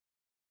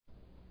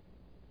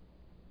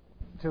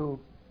to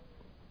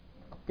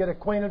get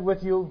acquainted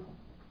with you,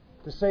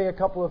 to say a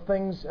couple of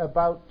things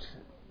about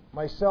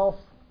myself,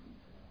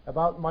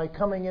 about my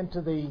coming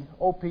into the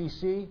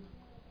OPC,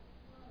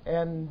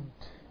 and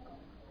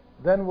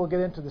then we'll get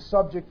into the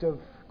subject of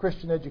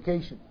Christian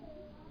education.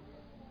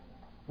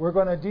 We're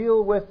going to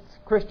deal with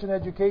Christian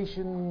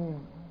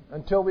education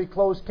until we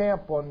close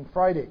camp on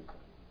Friday.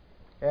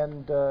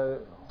 And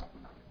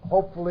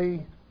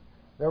hopefully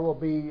there will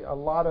be a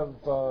lot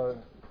of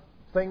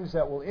things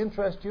that will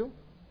interest you.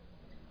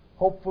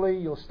 Hopefully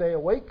you'll stay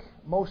awake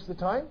most of the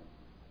time.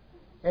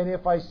 And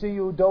if I see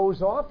you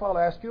doze off, I'll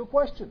ask you a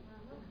question.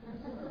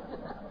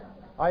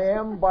 I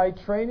am by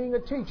training a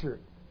teacher.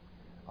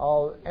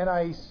 And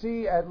I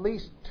see at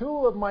least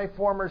 2 of my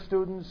former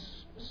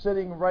students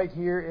sitting right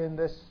here in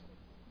this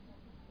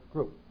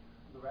group.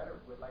 Loretta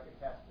would like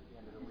a test at the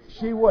end of the week.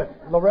 She would.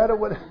 Loretta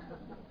would.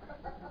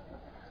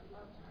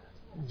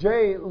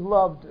 Jay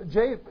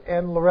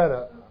and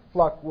Loretta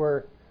Fluck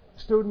were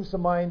students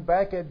of mine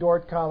back at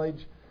Dordt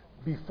College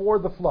before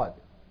the flood.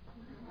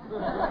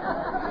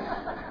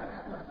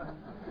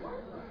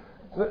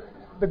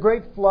 The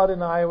great flood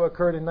in Iowa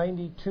occurred in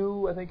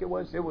 92, I think it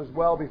was. It was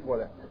well before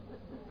that.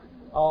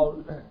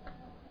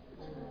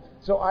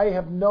 So I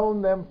have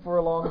known them for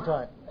a long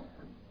time.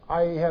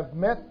 I have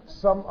met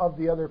some of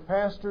the other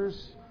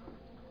pastors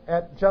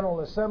at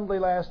General Assembly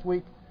last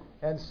week,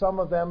 and some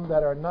of them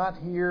that are not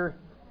here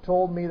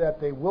told me that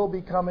they will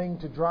be coming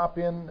to drop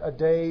in a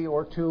day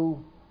or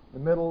two, the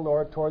middle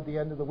or toward the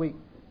end of the week.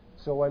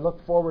 So I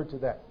look forward to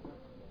that.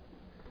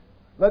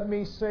 Let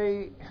me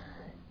say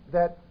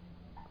that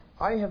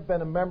I have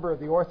been a member of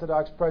the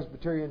Orthodox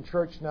Presbyterian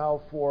Church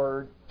now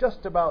for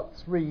just about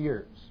 3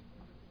 years.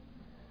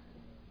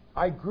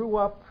 I grew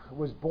up,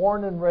 was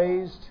born and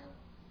raised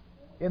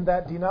in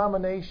that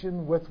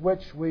denomination with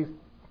which we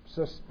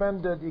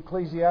suspended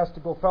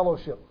ecclesiastical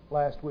fellowship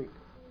last week.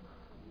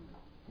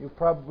 You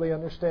probably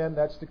understand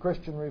that's the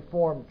Christian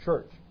Reformed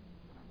Church.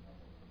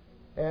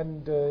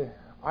 And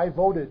I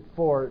voted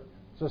for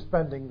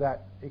suspending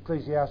that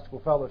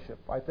ecclesiastical fellowship.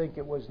 I think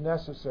it was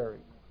necessary.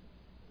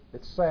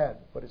 It's sad,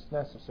 but it's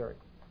necessary.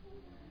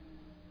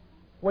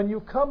 When you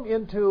come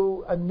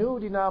into a new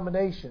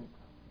denomination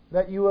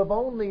that you have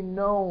only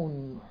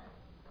known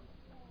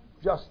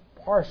just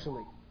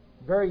partially,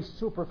 very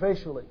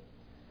superficially,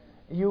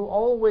 you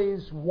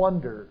always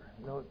wonder,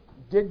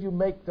 did you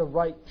make the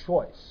right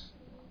choice?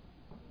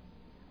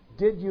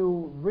 Did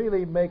you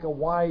really make a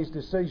wise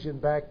decision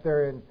back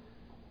there in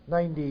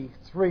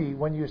 93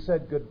 when you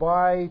said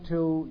goodbye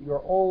to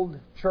your old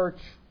church,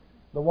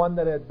 the one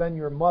that had been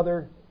your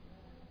mother,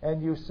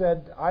 and you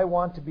said, I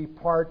want to be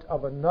part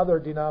of another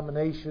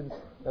denomination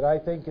that I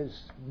think is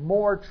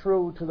more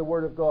true to the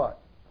Word of God?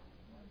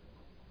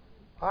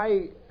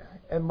 I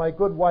and my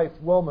good wife,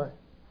 Wilma,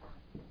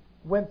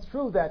 went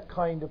through that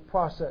kind of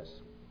process.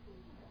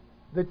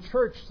 The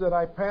church that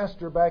I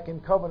pastor back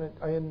in Covenant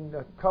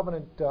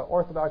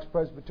Orthodox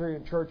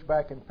Presbyterian Church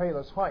back in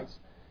Palos Heights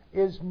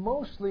is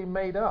mostly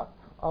made up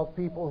of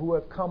people who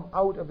have come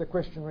out of the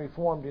Christian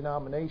Reformed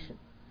denomination.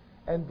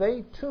 And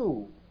they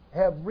too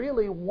have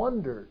really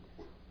wondered,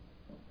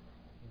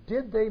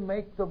 did they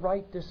make the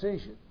right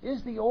decision?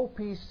 Is the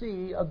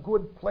OPC a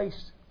good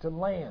place to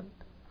land,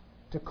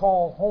 to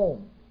call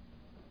home?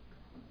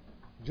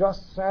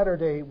 Just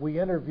Saturday, we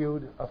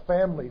interviewed a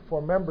family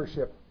for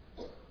membership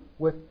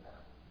with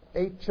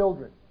 8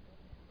 children,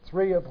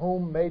 3 of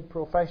whom made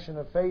profession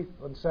of faith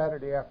on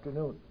Saturday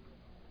afternoon.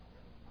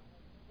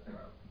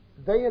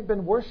 They had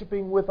been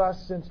worshiping with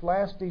us since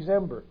last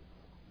December,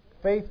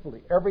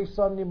 faithfully, every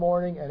Sunday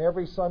morning and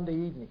every Sunday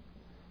evening.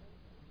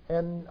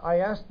 And I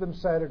asked them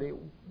Saturday,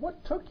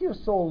 what took you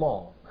so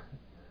long?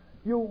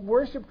 You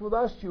worshiped with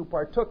us, you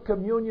partook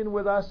communion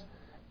with us,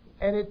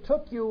 and it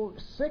took you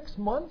 6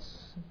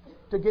 months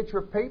to get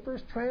your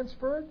papers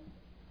transferred?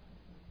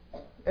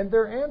 And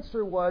their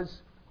answer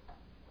was,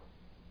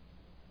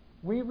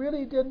 we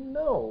really didn't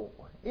know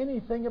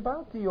anything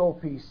about the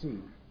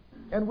OPC.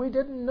 And we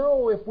didn't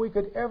know if we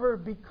could ever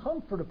be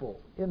comfortable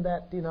in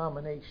that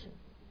denomination.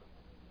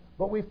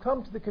 But we've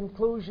come to the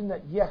conclusion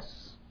that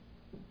yes,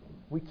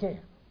 we can.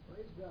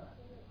 Praise God.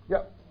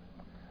 Yep.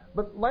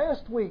 But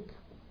last week,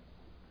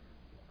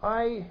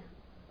 I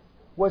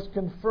was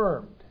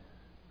confirmed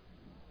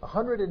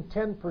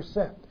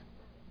 110%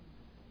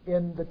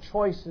 in the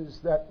choices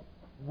that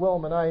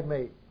Wilma and I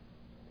made.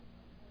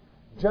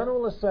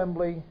 General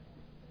Assembly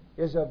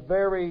is a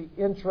very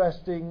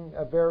interesting,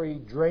 a very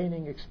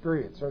draining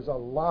experience. There's a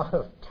lot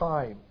of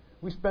time.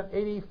 We spent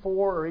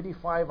 84 or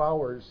 85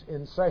 hours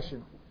in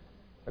session,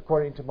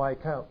 according to my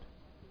count.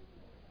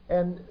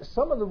 And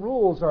some of the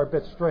rules are a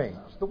bit strange.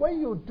 The way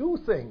you do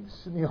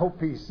things in the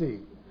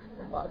OPC,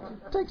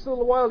 it takes a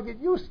little while to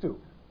get used to.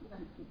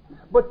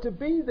 But to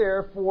be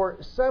there for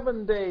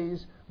 7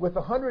 days with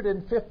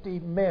 150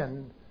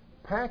 men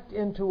packed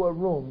into a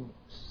room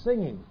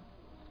singing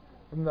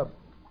from the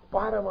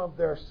bottom of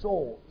their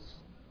souls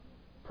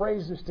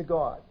praises to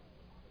God,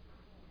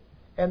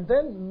 and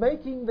then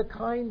making the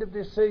kind of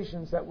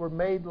decisions that were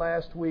made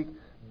last week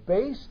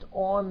based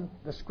on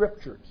the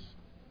Scriptures,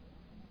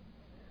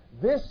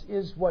 This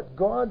is what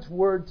God's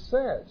Word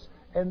says,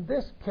 and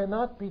this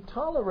cannot be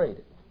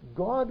tolerated.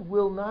 God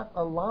will not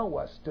allow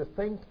us to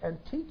think and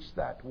teach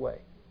that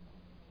way.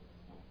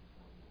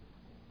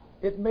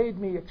 It made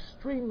me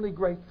extremely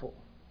grateful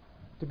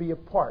to be a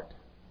part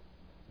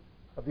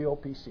of the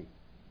OPC.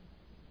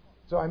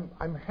 So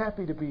I'm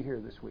happy to be here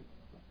this week.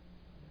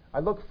 I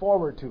look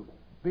forward to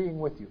being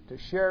with you, to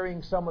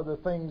sharing some of the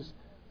things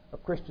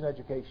of Christian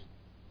education.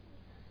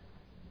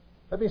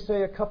 Let me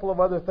say a couple of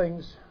other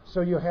things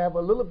so you have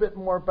a little bit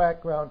more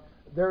background.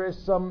 There is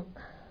some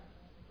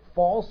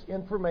false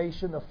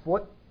information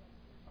afoot.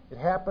 It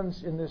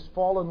happens in this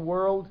fallen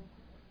world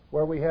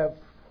where we have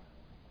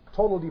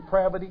total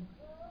depravity.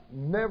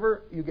 Nothing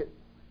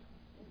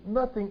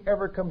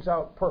ever comes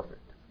out perfect.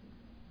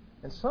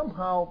 And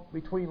somehow,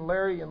 between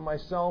Larry and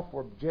myself,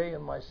 or Jay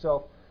and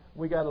myself,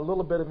 we got a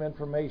little bit of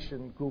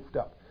information goofed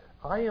up.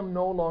 I am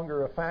no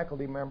longer a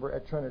faculty member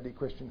at Trinity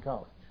Christian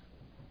College.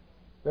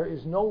 There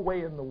is no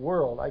way in the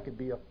world I could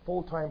be a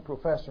full-time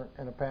professor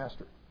and a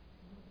pastor.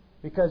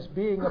 Because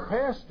being a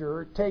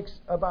pastor takes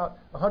about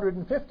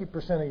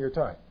 150% of your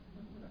time.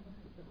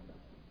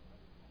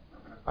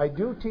 I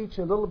do teach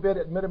a little bit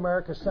at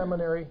Mid-America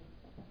Seminary.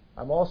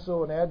 I'm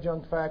also an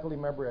adjunct faculty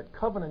member at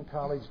Covenant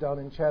College down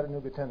in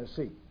Chattanooga,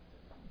 Tennessee.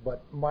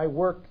 But my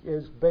work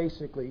is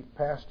basically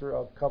pastor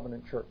of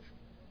Covenant Church.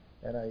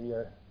 And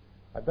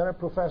I've been a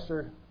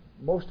professor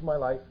most of my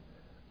life.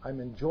 I'm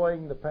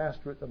enjoying the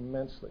pastorate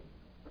immensely.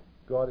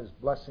 God is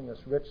blessing us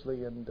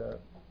richly, and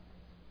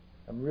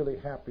I'm really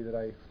happy that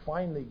I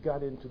finally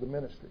got into the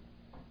ministry.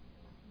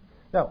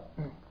 Now,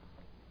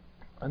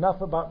 enough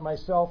about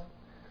myself.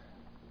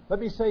 Let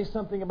me say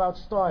something about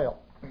style.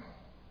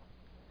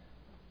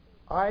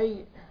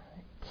 I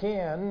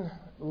can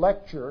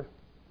lecture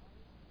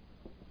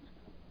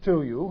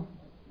to you.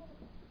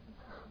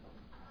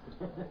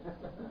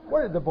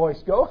 Where did the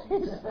voice go?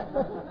 Not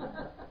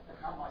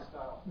my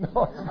style.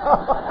 No, it's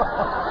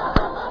not.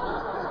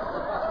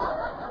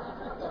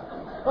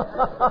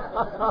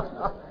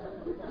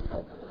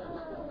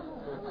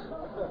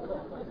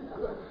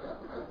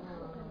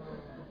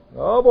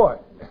 Oh boy.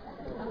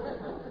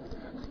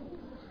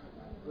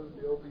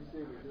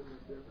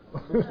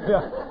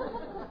 Yeah.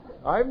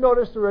 I've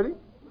noticed already.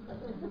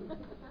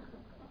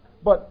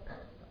 But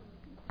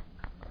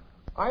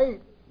I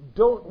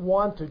don't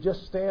want to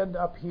just stand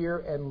up here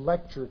and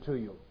lecture to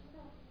you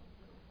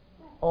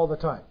all the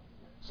time.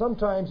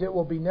 Sometimes it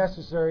will be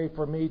necessary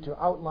for me to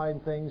outline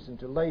things and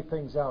to lay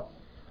things out.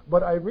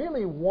 But I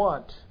really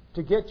want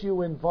to get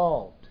you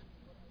involved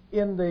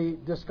in the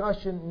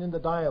discussion and in the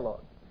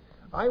dialogue.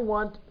 I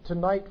want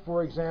tonight,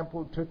 for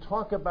example, to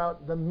talk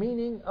about the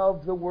meaning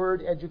of the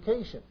word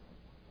education.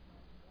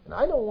 And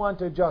I don't want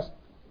to just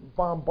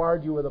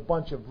bombard you with a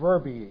bunch of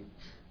verbiage.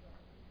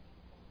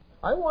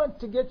 I want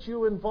to get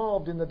you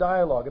involved in the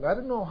dialogue. And I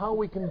don't know how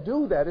we can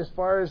do that as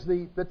far as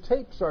the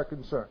tapes are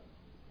concerned.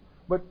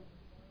 But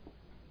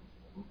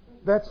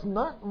that's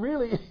not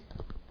really...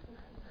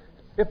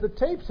 If the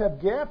tapes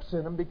have gaps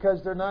in them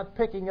because they're not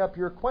picking up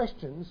your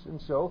questions, and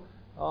so,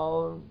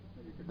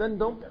 then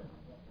don't...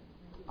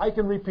 I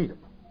can repeat it.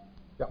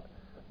 Yeah.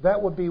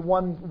 That would be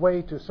one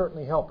way to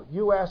certainly help it.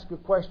 You ask a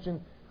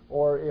question,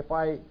 or if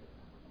I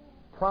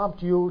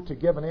prompt you to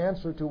give an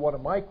answer to one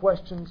of my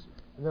questions,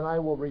 and then I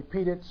will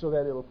repeat it so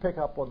that it'll pick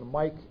up on the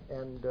mic,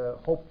 and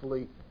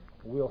hopefully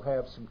we'll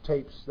have some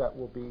tapes that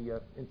will be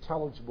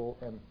intelligible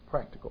and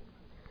practical.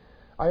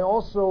 I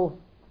also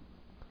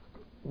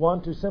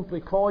want to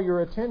simply call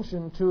your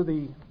attention to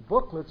the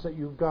booklets that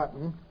you've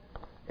gotten,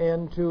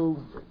 and to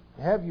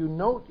have you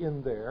note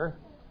in there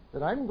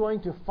that I'm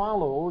going to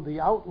follow the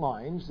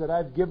outlines that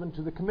I've given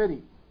to the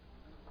committee.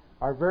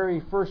 Our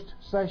very first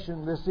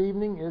session this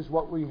evening is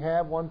what we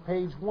have on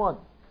page 1.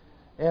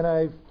 And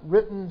I've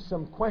written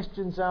some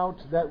questions out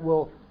that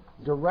will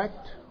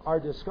direct our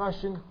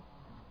discussion.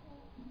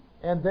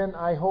 And then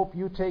I hope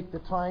you take the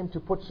time to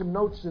put some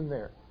notes in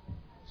there.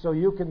 So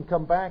you can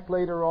come back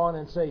later on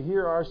and say,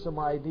 here are some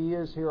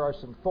ideas, here are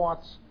some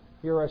thoughts,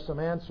 here are some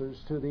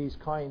answers to these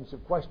kinds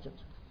of questions.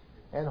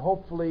 And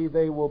hopefully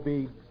they will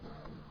be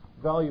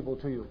valuable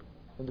to you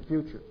in the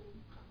future.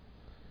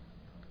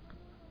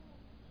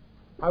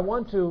 I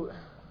want to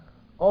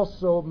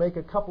also make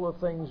a couple of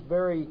things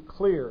very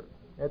clear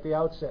at the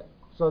outset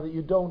so that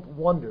you don't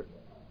wonder.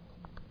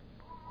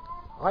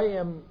 I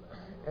am,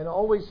 and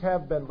always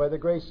have been by the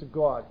grace of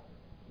God,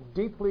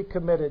 deeply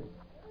committed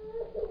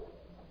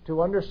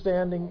to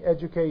understanding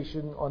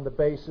education on the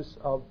basis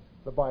of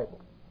the Bible.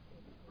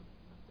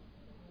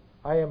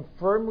 I am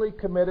firmly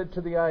committed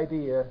to the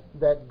idea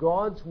that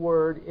God's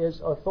Word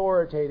is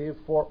authoritative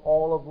for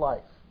all of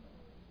life.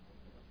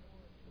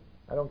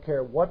 I don't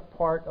care what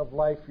part of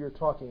life you're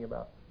talking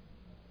about.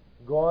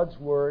 God's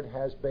Word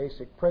has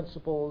basic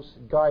principles,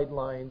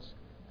 guidelines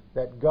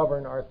that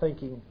govern our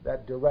thinking,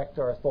 that direct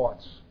our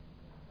thoughts,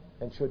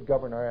 and should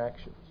govern our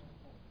actions.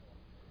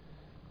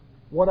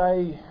 What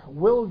I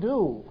will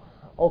do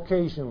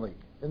occasionally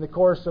in the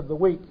course of the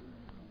week,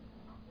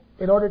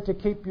 in order to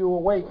keep you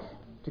awake,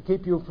 to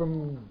keep you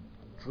from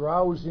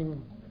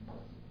drowsing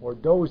or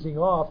dozing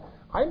off,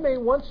 I may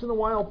once in a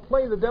while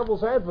play the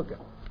devil's advocate.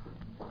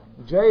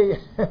 Jay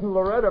and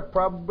Loretta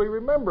probably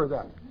remember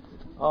that.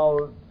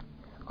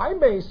 I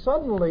may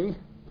suddenly,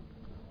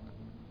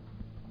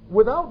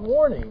 without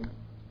warning,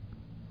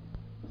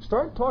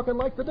 start talking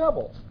like the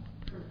devil.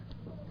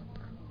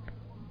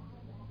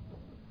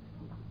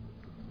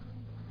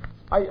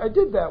 I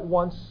did that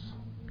once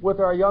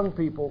with our young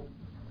people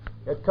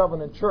at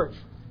Covenant Church.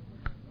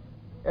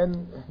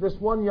 And this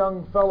one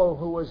young fellow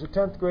who was a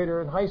 10th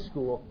grader in high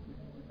school,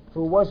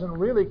 who wasn't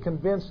really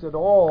convinced at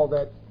all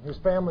that his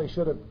family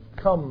should have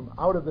come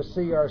out of the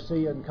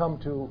CRC and come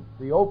to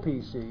the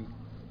OPC,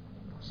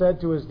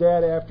 said to his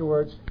dad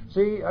afterwards,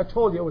 "See, I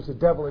told you it was a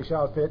devilish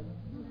outfit."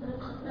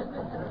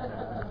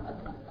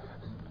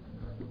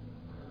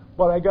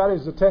 But I got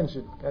his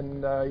attention,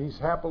 and he's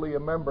happily a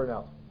member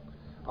now.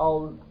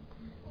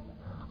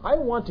 I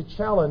want to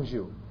challenge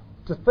you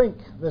to think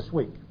this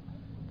week,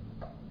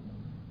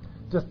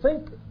 to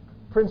think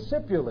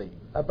principially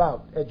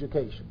about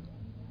education.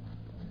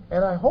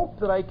 And I hope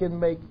that I can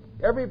make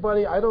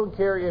everybody, I don't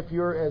care if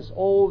you're as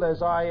old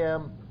as I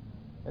am,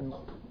 and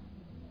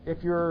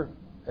if you're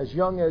as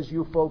young as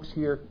you folks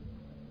here,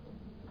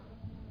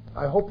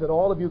 I hope that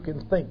all of you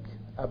can think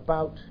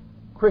about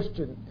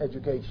Christian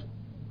education.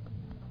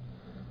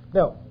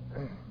 Now,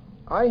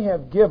 I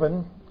have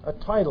given a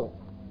title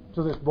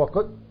to this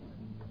booklet.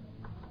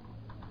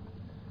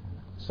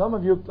 Some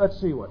of you,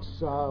 let's see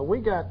what's, we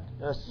got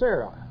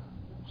Sarah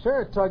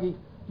Tuggy.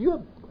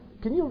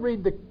 Can you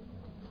read the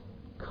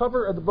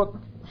cover of the book?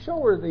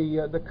 Show her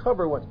the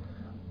cover one.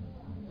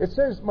 It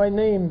says my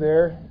name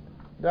there,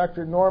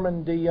 Dr.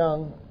 Norman D.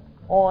 Young,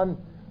 on,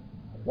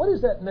 what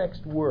is that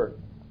next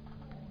word?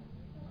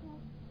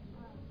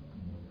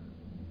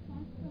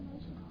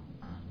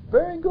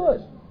 Very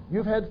good.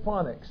 You've had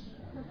phonics,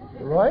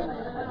 right?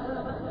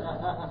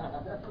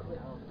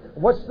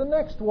 What's the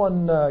next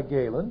one,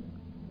 Galen?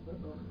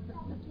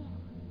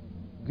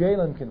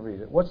 Galen can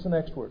read it. What's the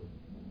next word?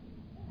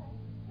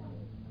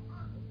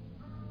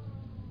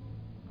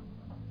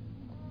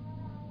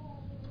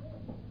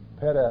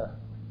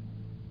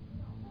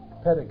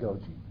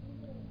 Pedagogy.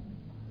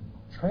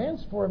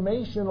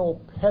 Transformational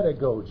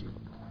pedagogy.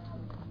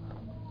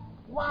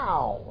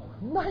 Wow.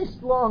 Nice,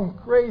 long,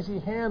 crazy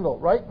handle.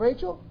 Right,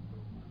 Rachel?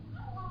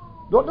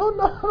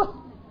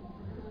 No.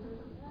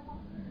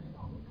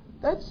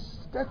 That's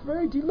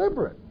very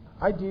deliberate.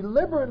 I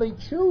deliberately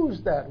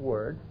choose that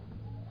word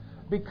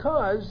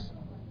because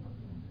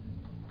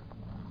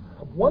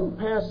of one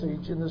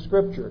passage in the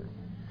Scripture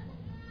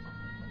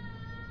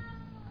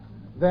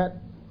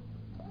that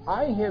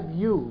I have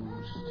used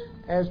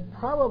as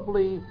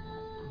probably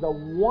the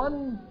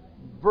one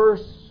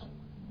verse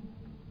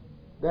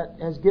that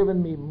has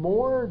given me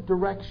more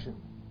direction,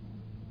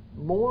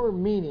 more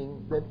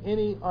meaning than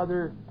any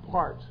other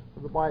part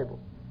of the Bible.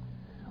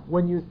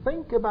 When you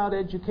think about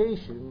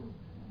education,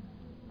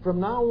 from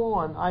now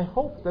on, I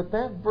hope that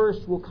verse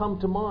will come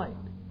to mind.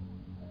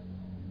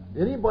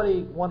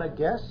 Anybody want to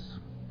guess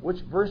which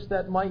verse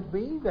that might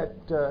be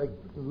that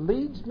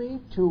leads me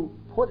to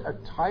put a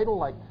title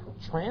like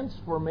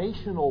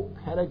Transformational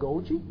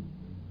Pedagogy?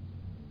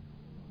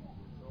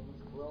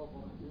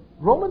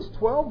 Romans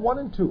 12, 1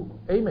 and 2.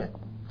 Amen.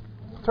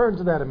 Turn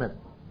to that a minute.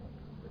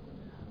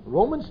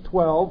 Romans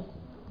 12,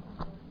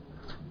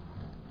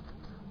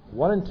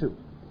 1 and 2.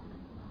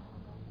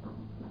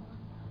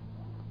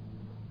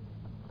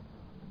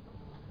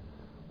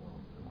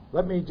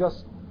 Let me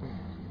just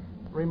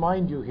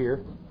remind you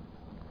here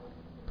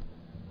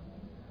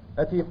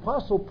that the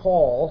Apostle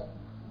Paul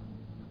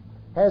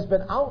has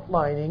been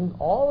outlining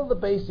all of the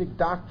basic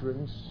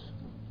doctrines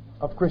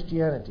of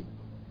Christianity.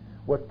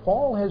 What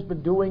Paul has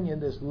been doing in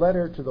this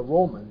letter to the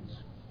Romans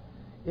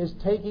is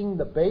taking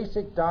the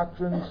basic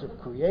doctrines of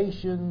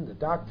creation, the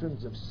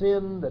doctrines of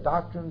sin, the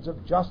doctrines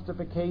of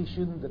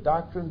justification, the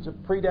doctrines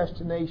of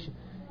predestination,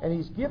 and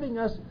he's giving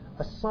us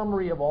a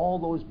summary of all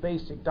those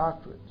basic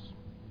doctrines.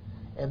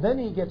 And then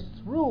he gets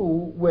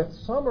through with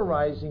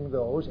summarizing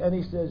those, and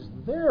he says,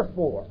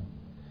 therefore,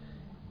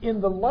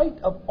 in the light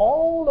of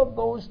all of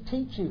those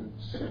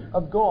teachings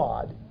of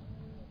God,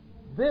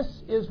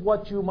 this is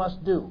what you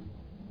must do.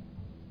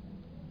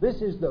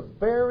 This is the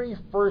very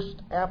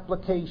first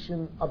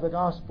application of the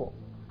gospel.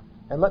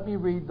 And let me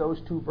read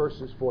those two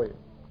verses for you.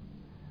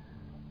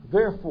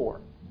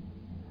 Therefore,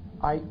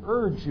 I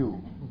urge you,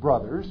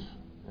 brothers,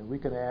 and we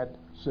can add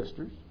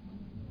sisters,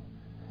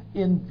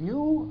 in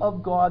view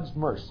of God's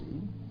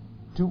mercy,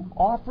 to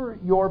offer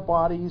your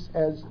bodies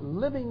as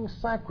living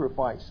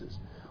sacrifices,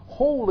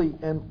 holy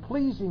and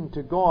pleasing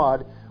to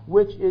God,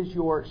 which is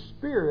your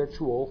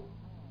spiritual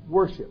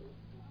worship.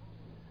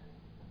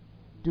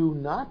 Do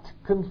not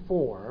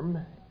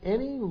conform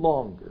any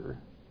longer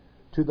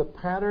to the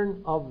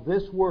pattern of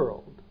this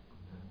world,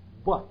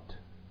 but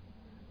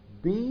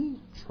be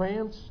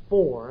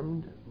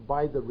transformed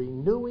by the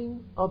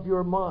renewing of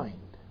your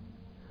mind.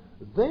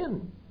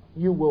 Then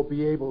you will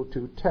be able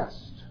to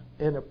test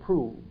and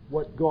approve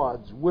what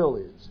God's will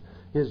is,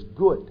 His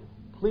good,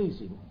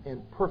 pleasing,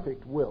 and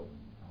perfect will.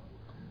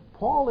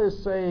 Paul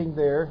is saying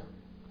there,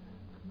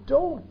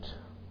 don't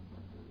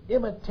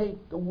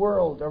imitate the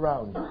world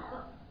around you.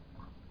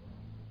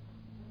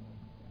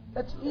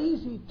 That's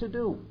easy to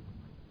do.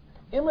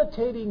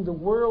 Imitating the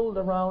world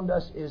around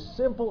us is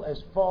simple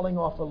as falling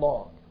off a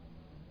log.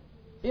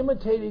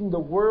 Imitating the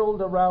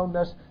world around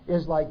us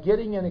is like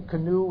getting in a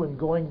canoe and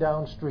going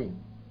downstream.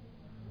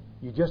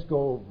 You just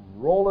go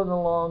rolling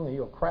along and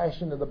you'll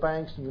crash into the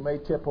banks and you may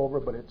tip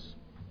over, but it's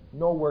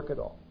no work at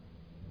all.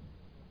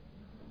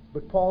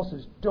 But Paul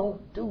says,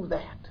 don't do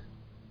that.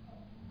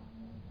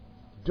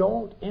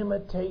 Don't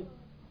imitate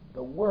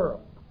the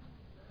world.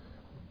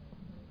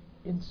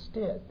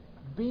 Instead,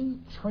 be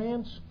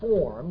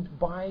transformed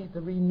by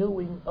the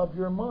renewing of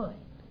your mind.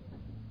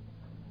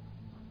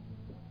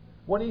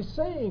 What he's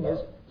saying is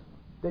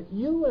that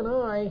you and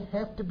I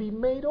have to be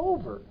made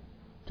over.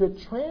 To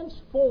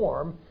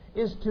transform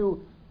is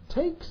to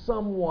take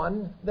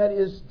someone that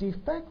is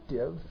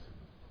defective,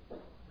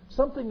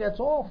 something that's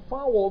all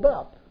fouled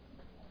up,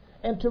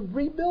 and to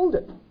rebuild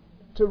it,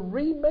 to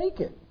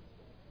remake it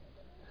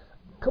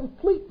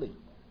completely.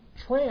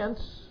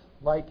 Trans,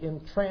 like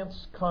in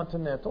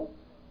transcontinental,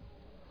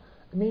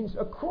 means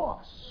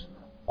across,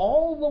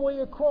 all the way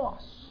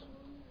across.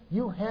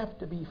 You have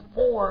to be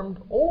formed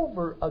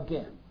over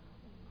again.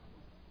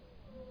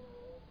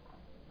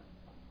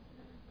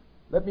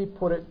 Let me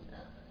put it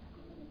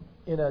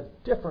in a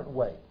different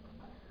way,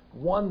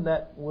 one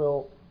that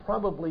will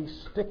probably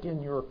stick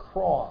in your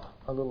craw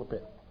a little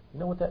bit. You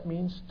know what that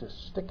means, to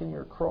stick in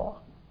your craw?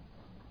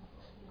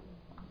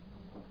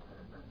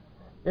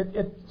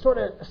 It sort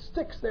of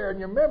sticks there in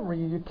your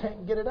memory and you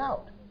can't get it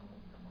out.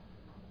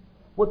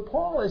 What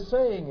Paul is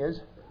saying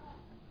is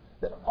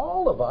that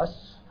all of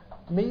us,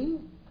 me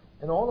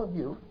and all of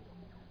you,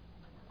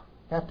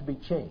 have to be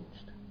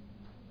changed.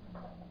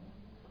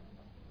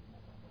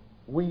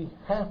 We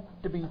have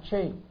to be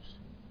changed.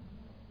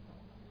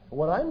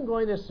 What I'm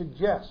going to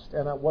suggest,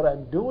 and what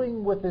I'm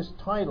doing with this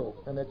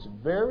title, and it's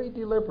very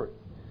deliberate,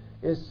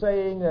 is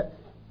saying that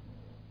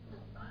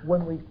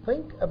when we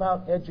think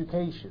about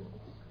education,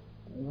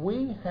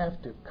 we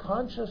have to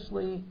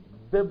consciously,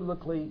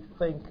 biblically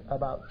think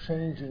about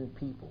changing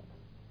people.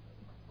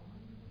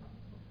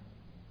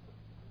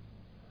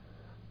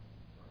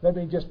 Let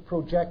me just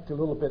project a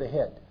little bit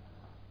ahead.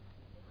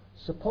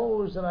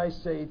 Suppose that I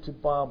say to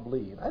Bob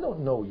Lee, I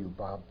don't know you,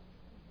 Bob,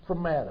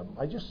 from Adam.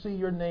 I just see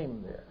your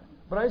name there.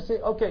 But I say,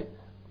 okay,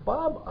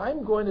 Bob,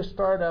 I'm going to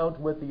start out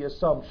with the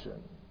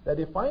assumption that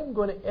if I'm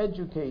going to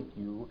educate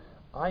you,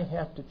 I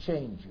have to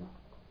change you.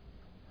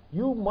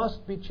 You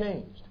must be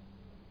changed.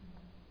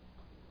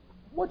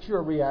 What's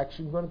your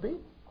reaction going to be?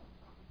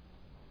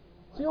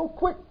 Say, oh,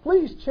 quick,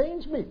 please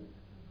change me.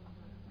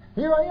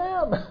 Here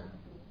I am.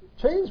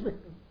 Change me.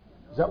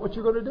 Is that what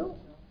you're going to do?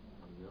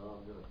 No,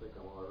 I'm going to think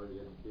I'm already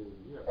educated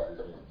and you have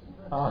to be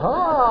changed.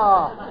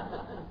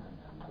 Aha!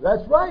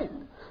 That's right.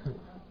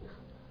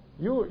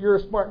 You're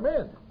a smart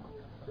man.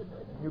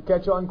 You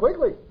catch on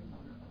quickly.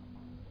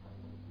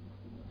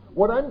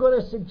 What I'm going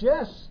to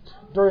suggest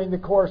during the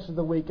course of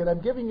the week, and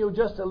I'm giving you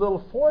just a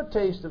little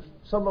foretaste of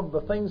some of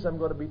the things I'm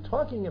going to be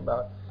talking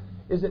about,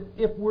 is that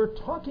if we're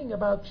talking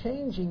about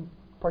changing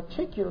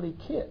particularly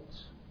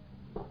kids,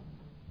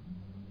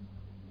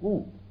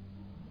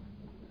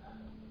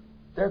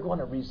 they're going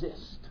to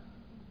resist.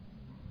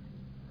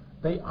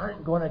 They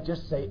aren't going to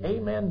just say,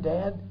 amen,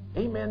 Dad,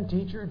 amen,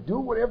 teacher, do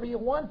whatever you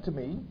want to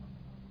me.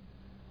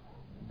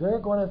 They're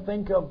going to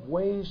think of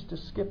ways to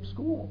skip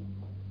school.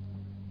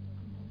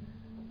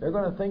 They're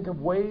going to think of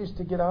ways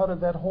to get out of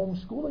that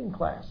homeschooling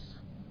class.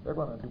 They're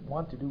going to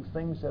want to do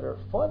things that are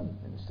fun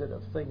instead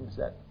of things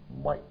that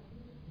might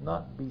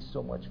not be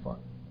so much fun.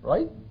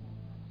 Right?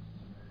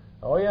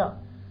 Oh, yeah.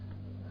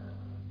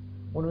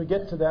 When we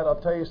get to that,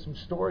 I'll tell you some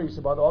stories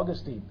about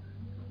Augustine.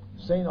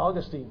 St.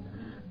 Augustine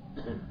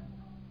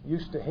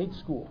used to hate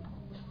school.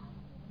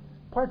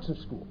 Parts of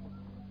school.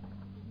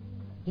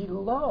 He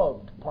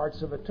loved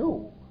parts of it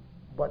too,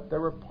 but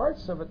there were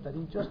parts of it that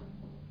he just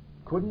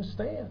couldn't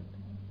stand.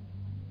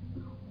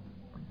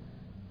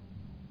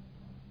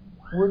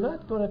 We're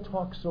not going to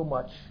talk so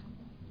much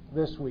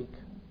this week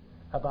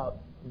about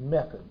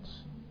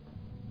methods.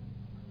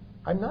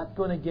 I'm not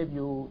going to give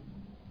you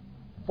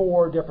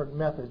 4 different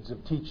methods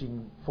of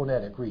teaching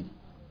phonetic reading,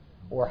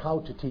 or how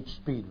to teach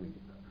speed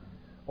reading,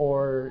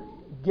 or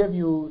give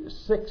you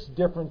 6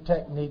 different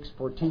techniques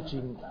for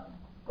teaching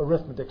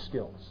arithmetic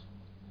skills.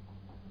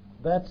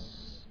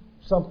 That's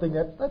something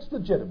that's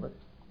legitimate,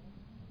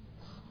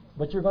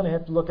 but you're going to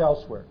have to look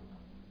elsewhere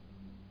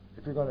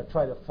if you're going to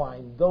try to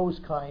find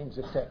those kinds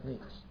of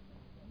techniques.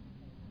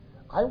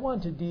 I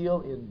want to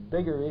deal in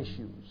bigger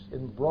issues,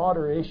 in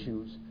broader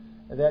issues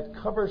that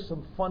cover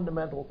some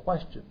fundamental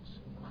questions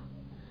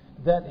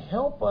that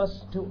help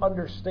us to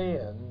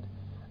understand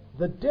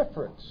the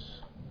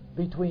difference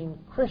between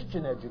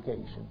Christian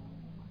education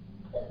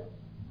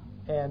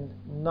and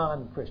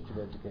non-Christian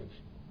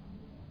education.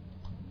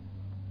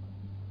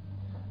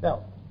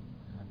 Now,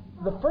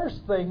 the first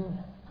thing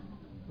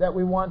that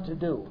we want to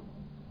do,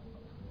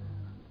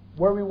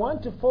 where we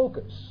want to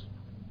focus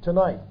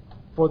tonight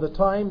for the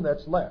time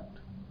that's left,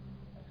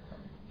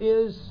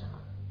 is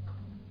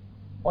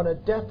on a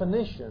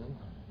definition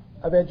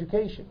of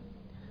education.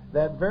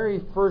 That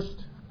very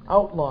first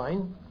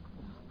outline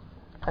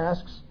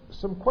asks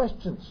some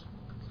questions.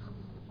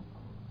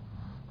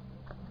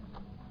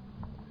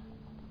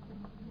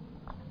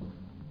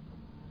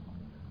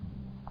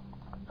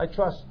 I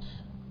trust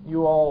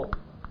you all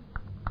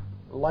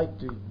like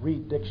to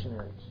read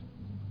dictionaries.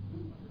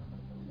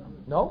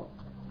 No?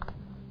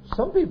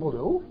 Some people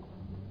do.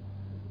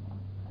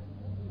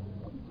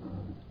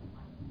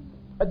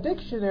 A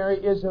dictionary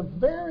is a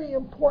very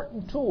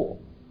important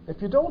tool.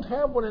 If you don't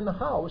have one in the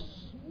house,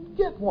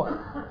 get one.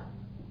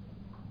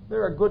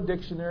 There are good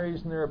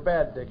dictionaries and there are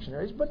bad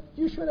dictionaries, but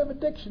you should have a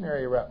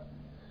dictionary around.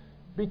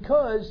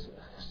 Because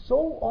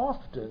so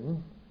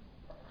often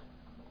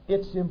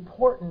it's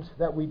important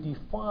that we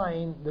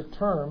define the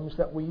terms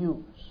that we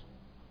use.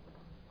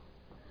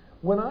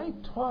 When I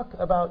talk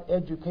about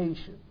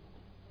education,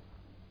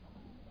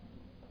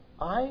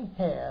 I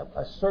have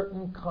a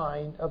certain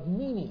kind of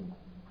meaning.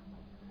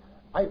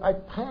 I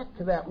pack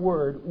that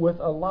word with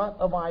a lot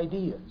of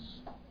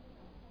ideas.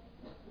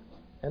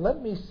 And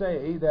let me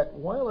say that a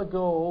while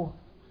ago,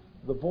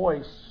 the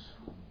Voice,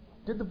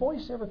 did the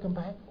Voice ever come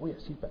back? Oh yes,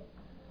 he's back.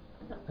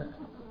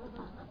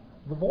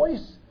 The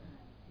Voice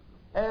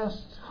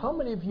asked how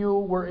many of you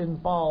were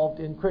involved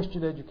in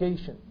Christian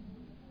education.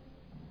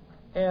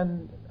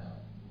 And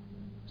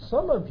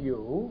some of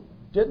you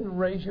didn't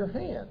raise your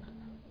hand.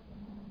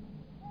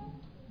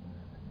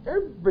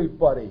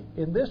 Everybody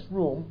in this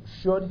room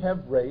should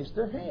have raised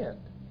their hand.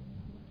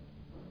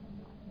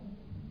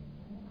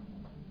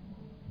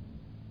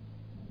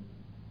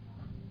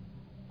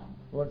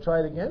 You want to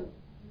try it again?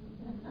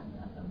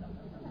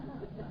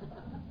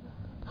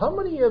 How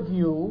many of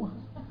you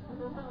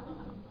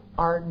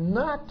are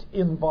not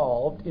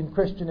involved in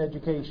Christian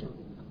education?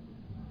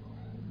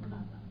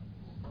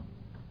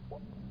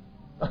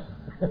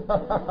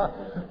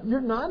 You're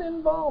not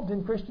involved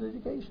in Christian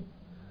education.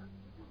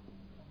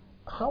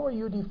 How are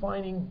you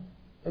defining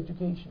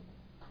education?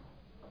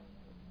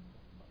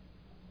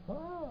 I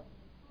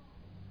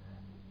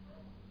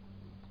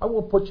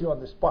won't put you on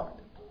the spot.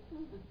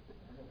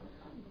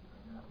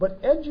 But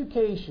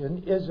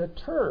education is a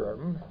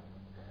term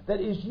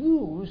that is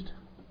used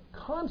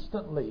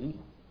constantly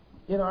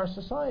in our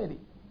society.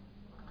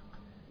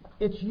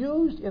 It's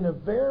used in a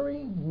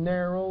very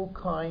narrow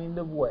kind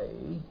of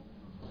way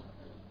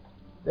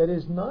that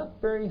is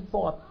not very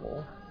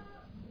thoughtful,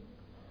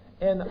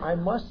 and I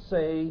must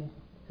say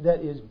that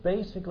is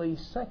basically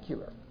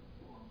secular.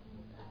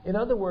 In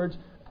other words,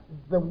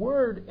 the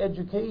word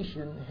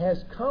education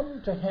has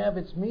come to have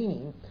its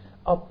meaning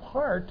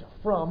apart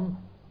from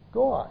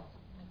God.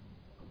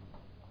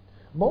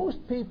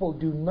 Most people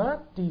do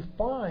not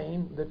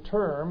define the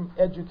term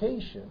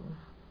education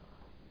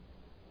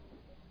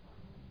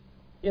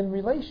in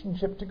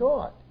relationship to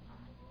God.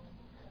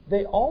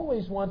 They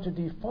always want to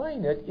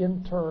define it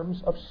in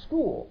terms of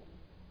school.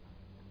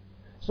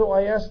 So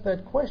I ask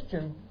that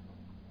question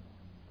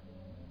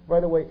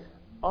right away.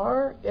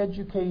 Are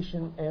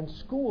education and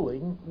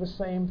schooling the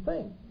same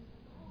thing?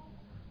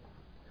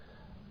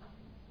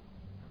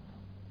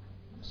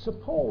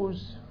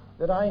 Suppose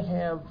that I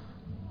have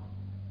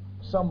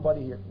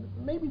somebody here.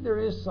 Maybe there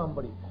is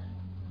somebody.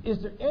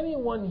 Is there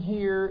anyone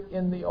here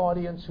in the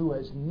audience who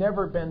has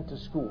never been to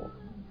school?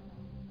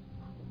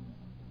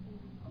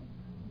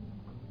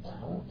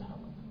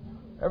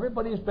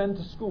 Everybody's been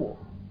to school.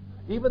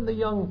 Even the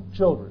young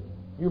children.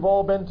 You've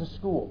all been to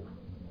school.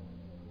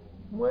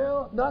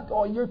 Well, not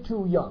all. You're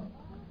too young.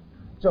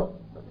 So,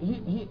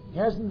 he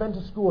hasn't been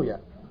to school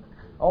yet.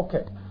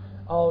 Okay.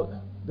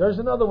 There's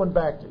another one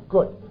back there.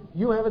 Good.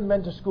 You haven't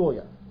been to school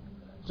yet.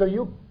 So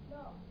you...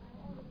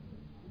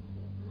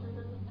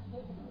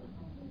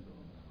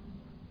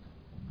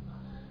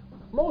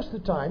 Most of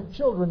the time,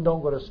 children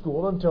don't go to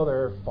school until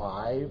they're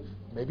 5,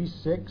 maybe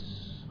 6.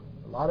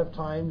 A lot of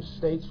times,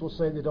 states will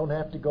say they don't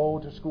have to go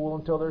to school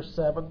until they're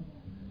 7.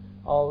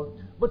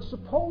 But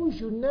suppose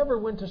you never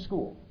went to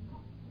school.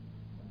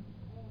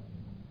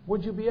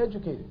 Would you be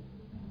educated?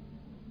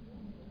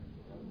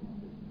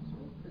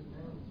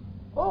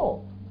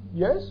 Oh,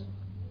 yes?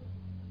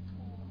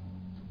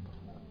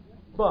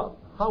 Bob,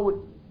 how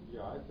would...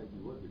 Yeah, I think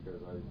you would,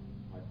 because I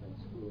think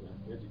school,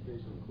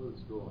 education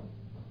includes schooling.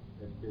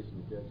 Education,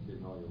 you get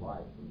educated all your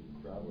life. When you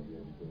travel, you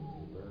educated,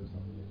 you learn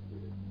something,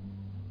 educated.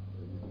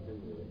 And you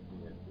continue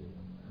being educated.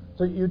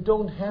 So you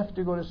don't have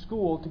to go to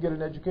school to get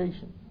an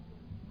education?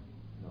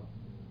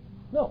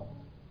 No.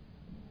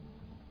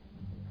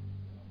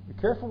 Be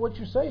careful what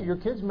you say. Your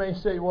kids may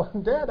say, well,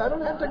 Dad, I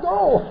don't have to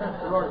go.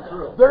 They're already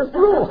through. They're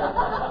through.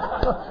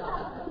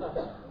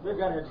 They've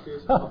got an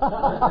education. No.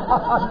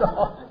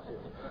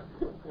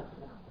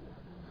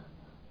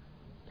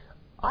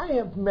 I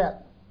have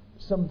met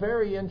some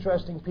very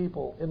interesting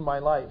people in my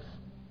life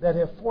that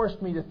have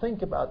forced me to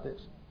think about this.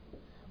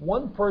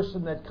 One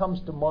person that comes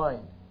to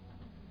mind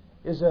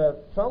is a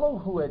fellow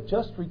who had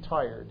just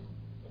retired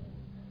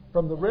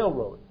from the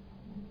railroad.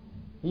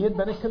 He had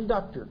been a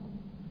conductor.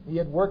 He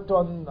had worked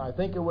on, I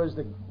think it was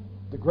the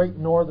Great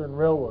Northern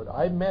Railroad.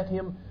 I met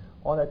him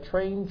on a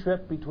train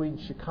trip between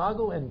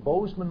Chicago and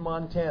Bozeman,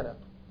 Montana,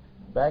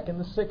 back in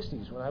the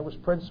 60s when I was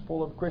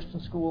principal of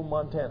Christian school in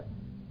Montana.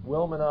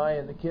 Wilm and I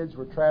and the kids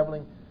were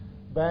traveling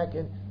back,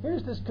 and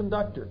here's this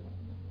conductor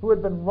who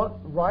had been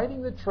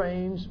riding the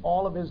trains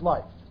all of his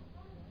life.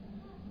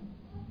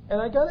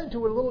 And I got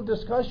into a little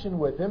discussion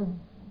with him.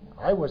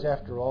 I was,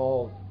 after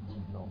all,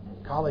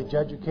 college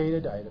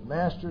educated. I had a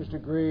master's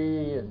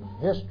degree in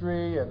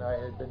history, and I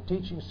had been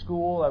teaching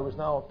school. I was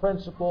now a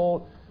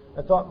principal.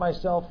 I thought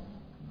myself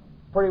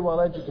pretty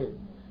well educated.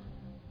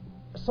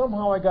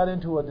 Somehow I got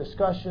into a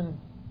discussion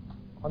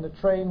on the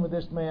train with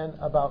this man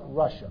about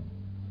Russia.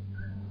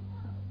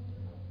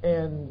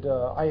 And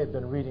I had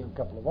been reading a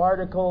couple of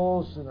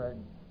articles,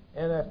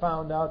 and I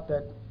found out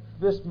that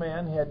this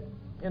man had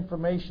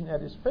information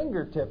at his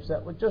fingertips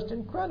that was just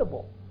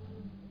incredible.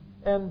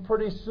 And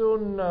pretty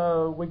soon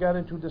we got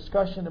into a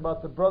discussion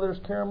about the Brothers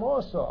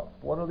Karamazov,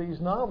 one of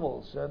these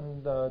novels,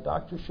 and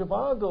Dr.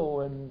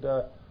 Zhivago, and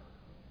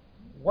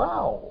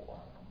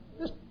wow,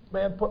 this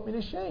man put me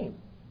to shame.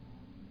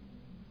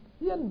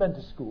 He hadn't been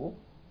to school.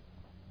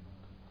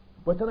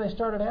 But then I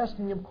started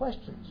asking him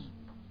questions.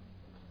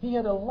 He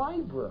had a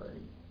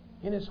library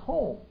in his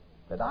home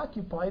that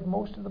occupied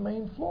most of the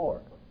main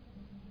floor.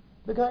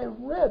 The guy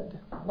read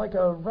like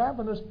a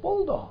ravenous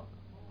bulldog.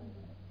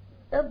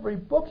 Every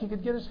book he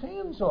could get his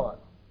hands on.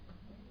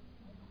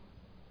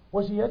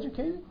 Was he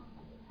educated?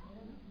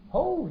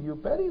 Oh, you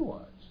bet he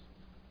was.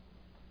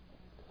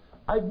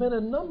 I've met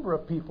a number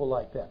of people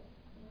like that.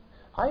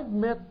 I've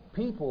met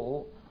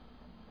people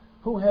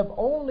who have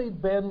only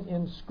been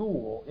in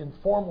school, in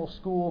formal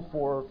school,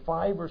 for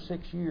 5 or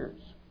 6 years.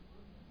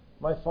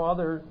 My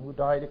father, who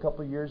died a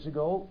couple of years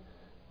ago,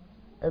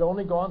 had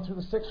only gone through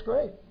the 6th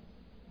grade.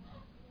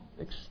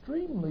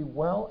 Extremely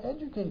well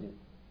educated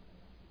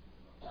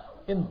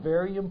in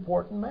very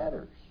important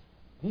matters.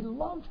 He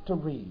loved to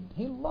read.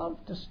 He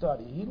loved to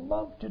study. He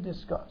loved to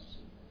discuss.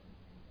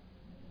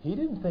 He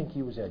didn't think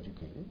he was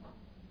educated.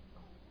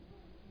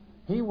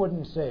 He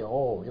wouldn't say,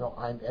 oh,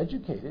 I'm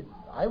educated.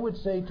 I would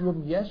say to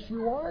him, yes,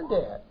 you are,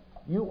 Dad.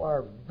 You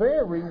are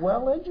very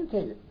well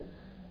educated.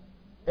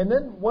 And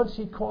then once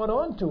he caught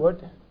on to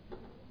it,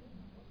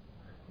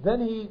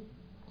 then he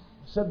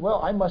said,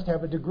 well, I must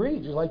have a degree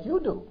just like you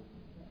do.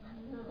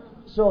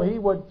 So he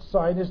would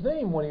sign his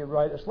name when he would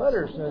write us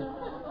letters.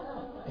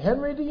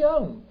 Henry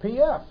DeYoung,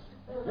 P.F.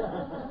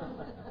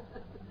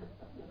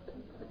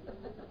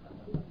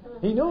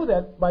 He knew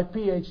that my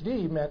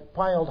Ph.D. meant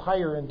piled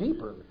higher and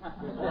deeper.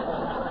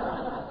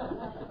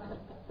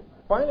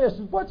 Finally, I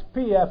said, what's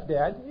P.F.,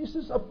 Dad? He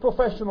says, a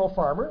professional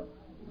farmer.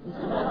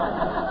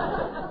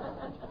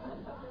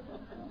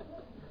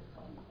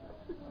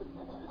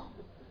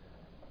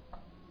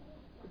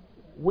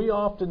 We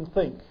often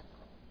think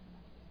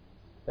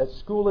that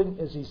schooling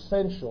is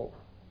essential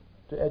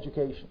to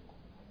education.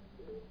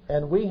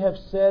 And we have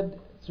said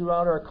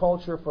throughout our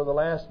culture for the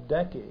last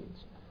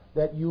decades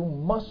that you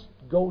must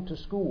go to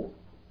school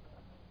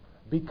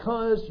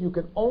because you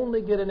can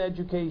only get an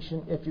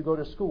education if you go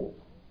to school.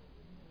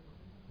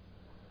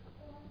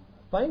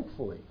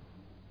 Thankfully,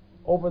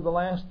 over the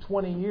last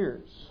 20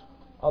 years,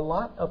 a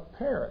lot of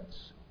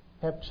parents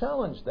have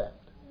challenged that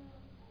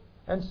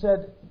and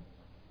said,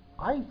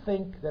 I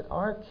think that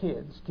our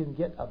kids can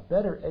get a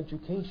better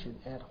education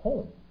at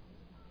home.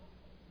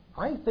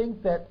 I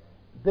think that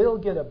they'll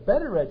get a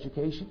better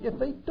education if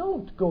they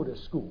don't go to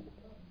school.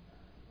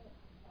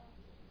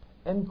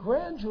 And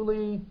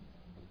gradually,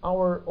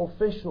 our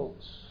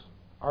officials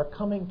are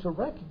coming to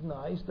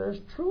recognize there's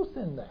truth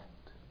in that.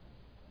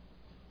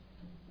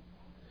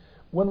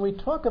 When we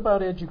talk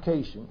about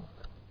education,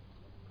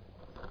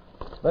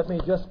 let me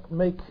just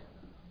make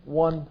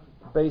one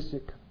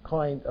basic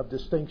kind of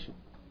distinction.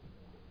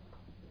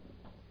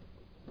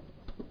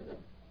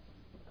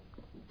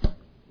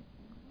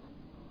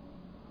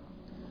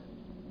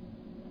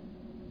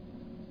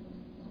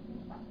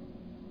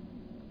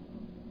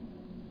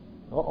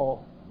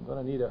 Uh-oh, I'm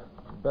going to need a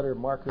better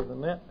marker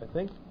than that, I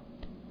think.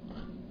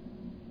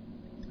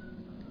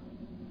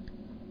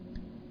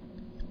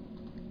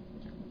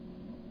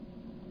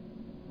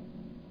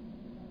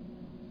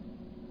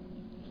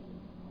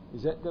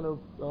 Is that going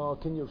to,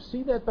 can you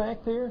see that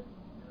back there?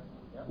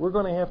 Yeah. We're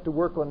going to have to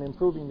work on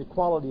improving the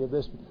quality of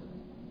this.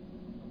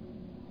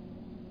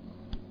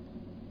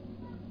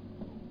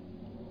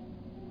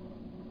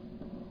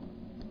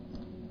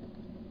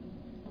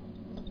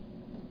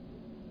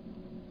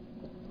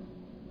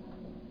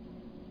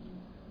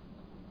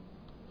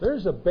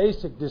 There's a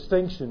basic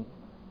distinction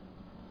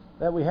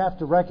that we have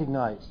to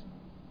recognize.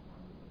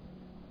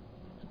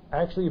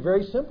 Actually, a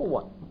very simple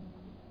one.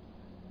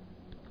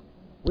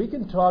 We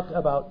can talk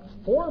about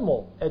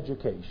formal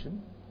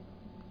education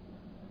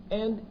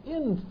and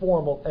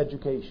informal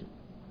education.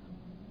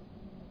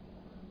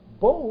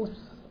 Both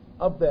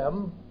of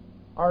them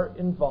are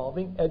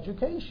involving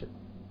education.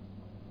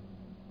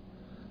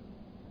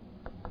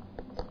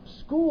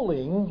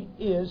 Schooling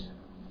is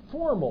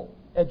formal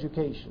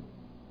education.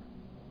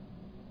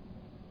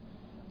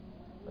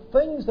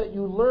 Things that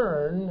you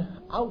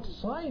learn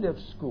outside of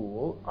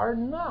school are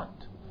not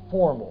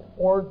formal,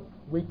 or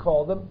we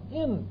call them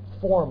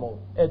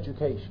informal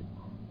education.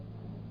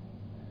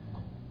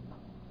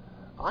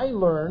 I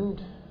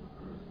learned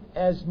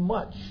as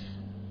much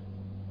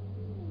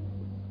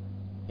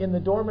in the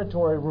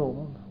dormitory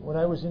room when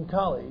I was in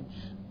college,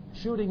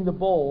 shooting the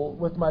bull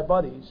with my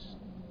buddies,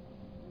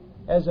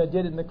 as I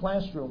did in the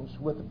classrooms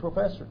with the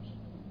professors.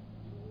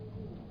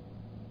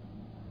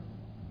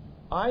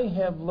 I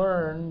have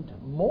learned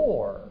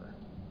more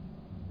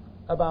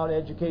about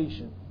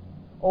education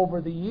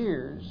over the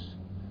years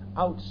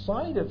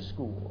outside of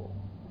school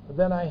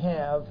than I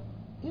have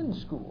in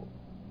school.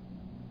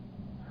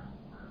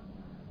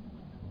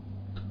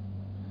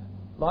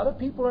 A lot of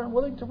people aren't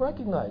willing to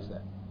recognize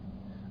that.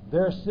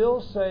 They're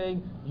still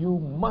saying, you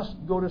must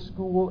go to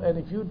school, and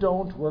if you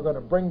don't, we're going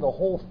to bring the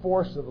whole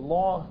force of the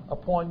law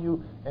upon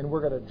you, and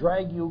we're going to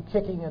drag you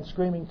kicking and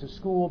screaming to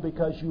school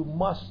because you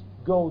must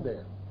go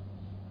there.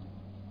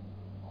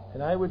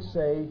 And I would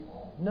say,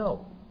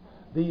 no.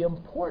 The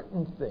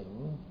important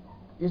thing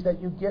is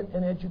that you get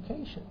an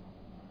education.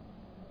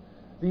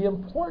 The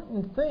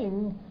important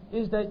thing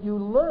is that you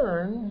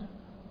learn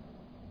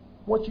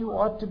what you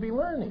ought to be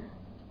learning.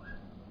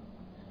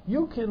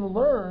 You can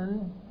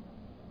learn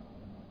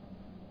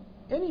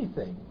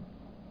anything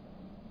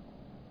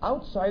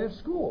outside of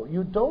school.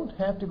 You don't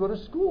have to go to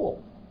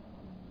school.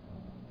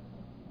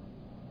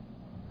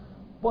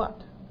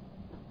 But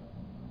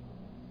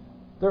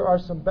there are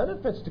some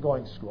benefits to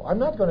going to school. I'm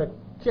not going to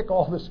kick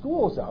all the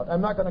schools out.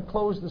 I'm not going to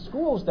close the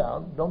schools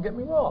down. Don't get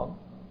me wrong.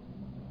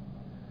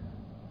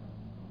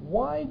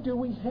 Why do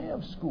we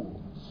have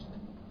schools?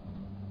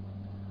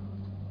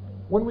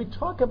 When we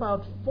talk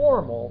about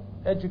formal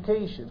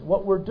education,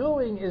 what we're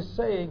doing is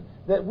saying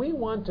that we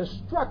want to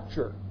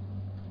structure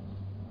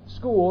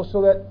school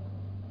so that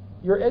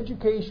your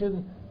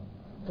education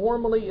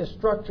formally is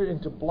structured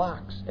into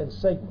blocks and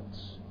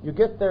segments. You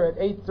get there at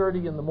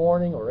 8:30 in the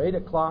morning or 8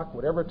 o'clock,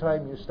 whatever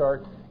time you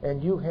start,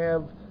 and you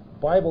have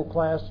Bible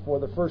class for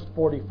the first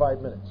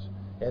 45 minutes.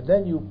 And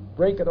then you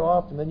break it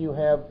off, and then you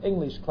have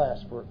English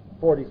class for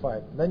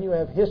 45. And then you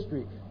have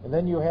history, and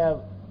then you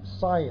have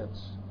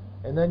science,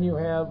 and then you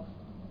have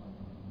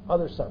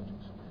other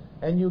subjects.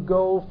 And you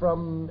go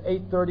from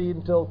 8:30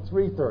 until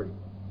 3:30,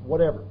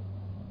 whatever.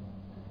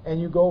 And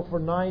you go for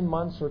 9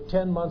 months or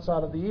 10 months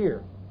out of the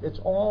year. It's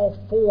all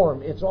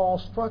form. It's all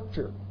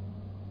structure.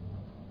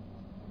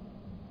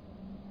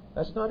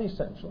 That's not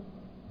essential.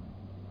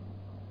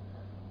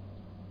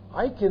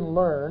 I can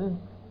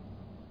learn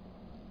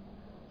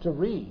to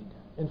read.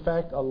 In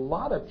fact, a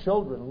lot of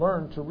children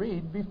learn to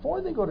read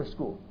before they go to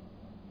school.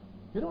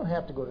 You don't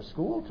have to go to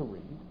school to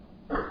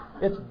read.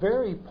 It's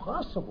very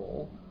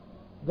possible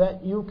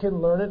that you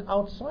can learn it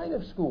outside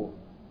of school.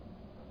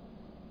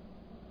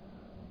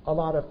 A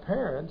lot of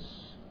parents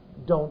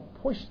don't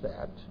push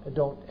that,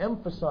 don't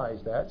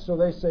emphasize that, so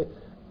they say,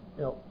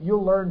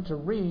 you'll learn to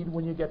read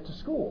when you get to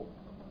school.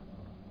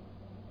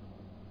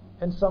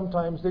 And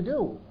sometimes they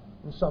do,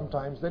 and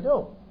sometimes they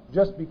don't.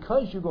 Just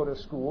because you go to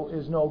school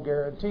is no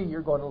guarantee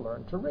you're going to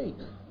learn to read.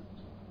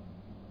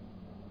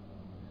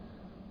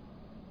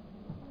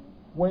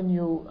 When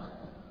you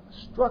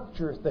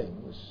structure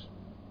things,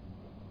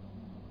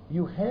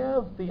 you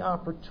have the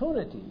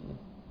opportunity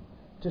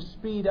to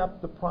speed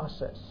up the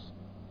process.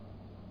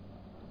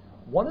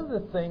 One of the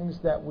things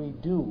that we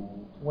do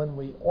when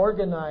we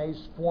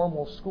organize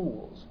formal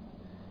schools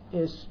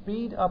is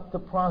speed up the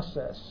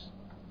process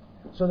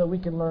so that we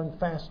can learn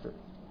faster.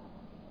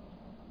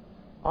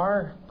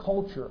 Our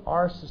culture,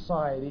 our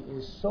society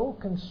is so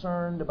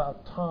concerned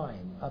about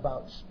time,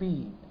 about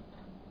speed.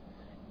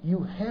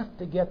 You have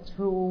to get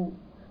through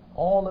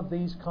all of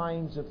these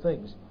kinds of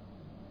things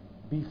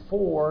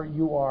before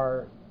you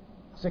are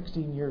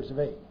 16 years of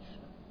age.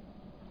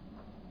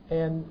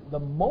 And the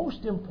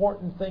most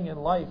important thing in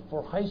life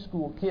for high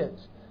school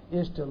kids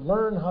is to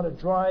learn how to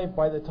drive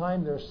by the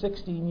time they're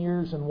 16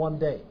 years and 1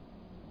 day.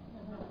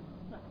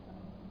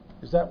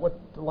 Is that what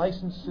the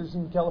license is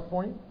in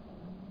California?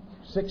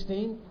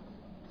 16?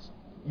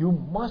 You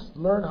must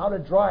learn how to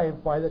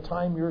drive by the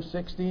time you're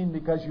 16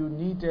 because you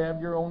need to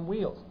have your own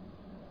wheels.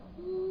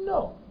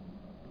 No,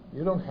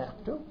 you don't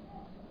have to.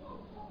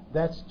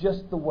 That's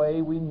just the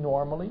way we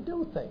normally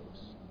do things.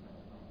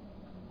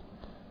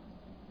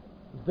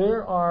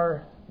 There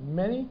are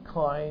many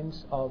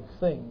kinds of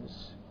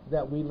things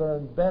that we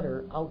learn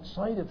better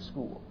outside of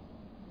school.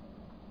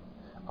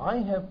 I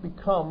have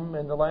become,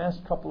 in the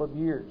last couple of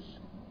years,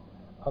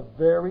 a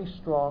very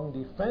strong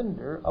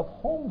defender of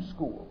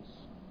homeschools.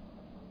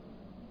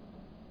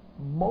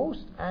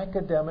 Most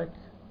academic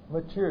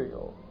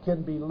material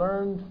can be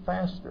learned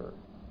faster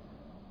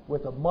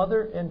with a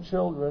mother and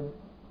children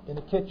in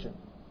a kitchen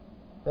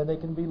than they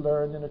can be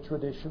learned in a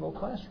traditional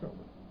classroom.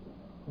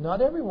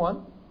 Not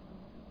everyone,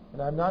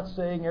 and I'm not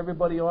saying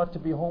everybody ought to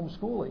be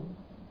homeschooling,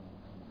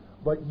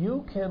 but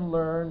you can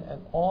learn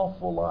an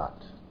awful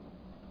lot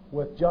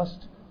with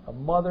just a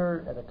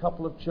mother and a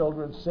couple of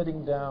children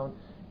sitting down,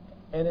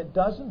 and it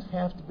doesn't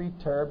have to be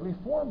terribly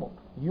formal.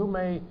 You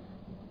may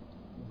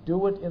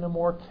do it in a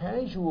more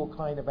casual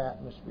kind of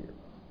atmosphere.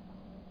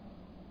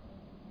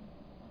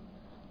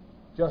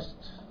 just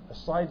a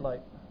sidelight,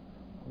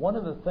 one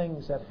of the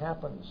things that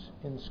happens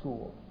in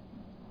school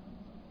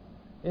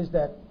is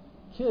that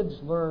kids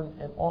learn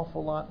an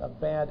awful lot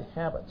of bad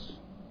habits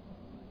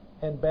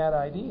and bad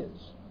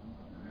ideas.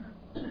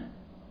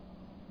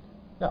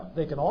 Now,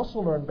 they can also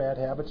learn bad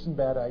habits and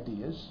bad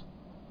ideas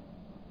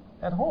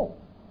at home.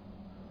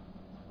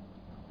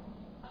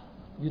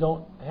 You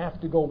don't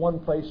have to go one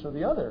place or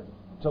the other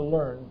to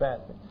learn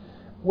bad things.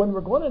 When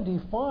we're going to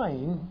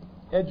define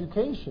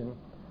education,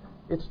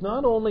 it's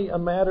not only a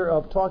matter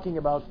of talking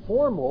about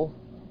formal.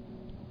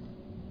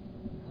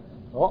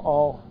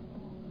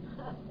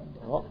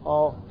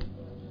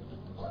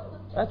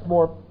 That's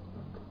more.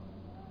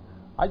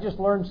 I just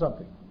learned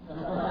something.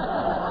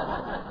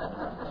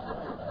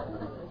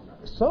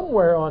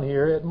 Somewhere on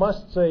here it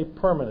must say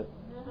permanent.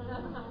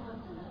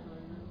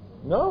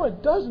 No,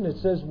 it doesn't. It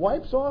says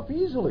wipes off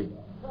easily.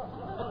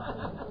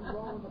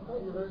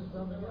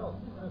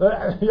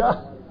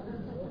 Yeah.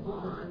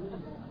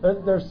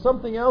 There's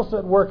something else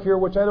at work here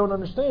which I don't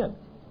understand.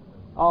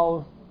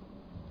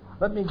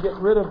 Let me get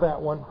rid of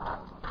that one.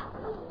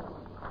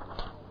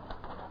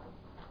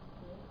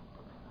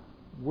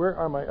 Where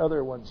are my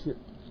other ones here?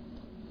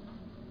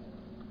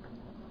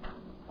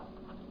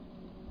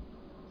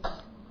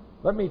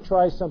 Let me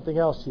try something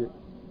else here.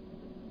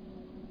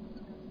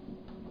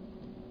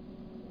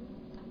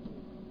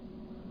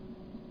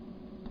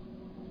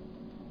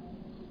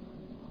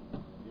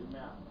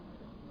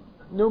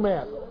 New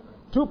math.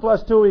 2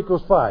 plus 2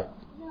 equals 5.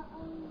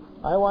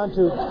 I want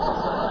to...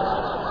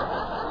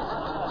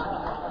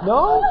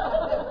 No?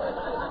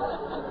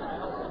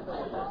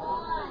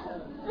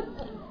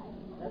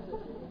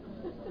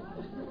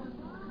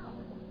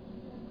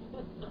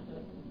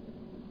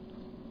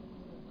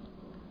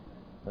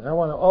 And I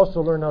want to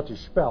also learn how to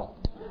spell.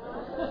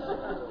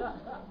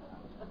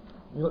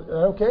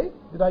 Okay?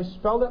 Did I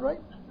spell that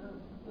right?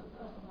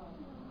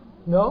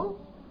 No?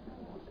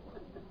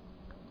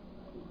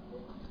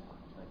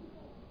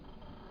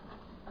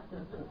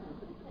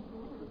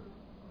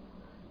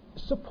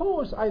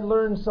 Suppose I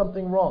learned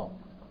something wrong.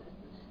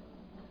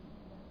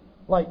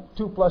 Like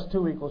 2 plus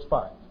 2 equals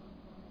 5.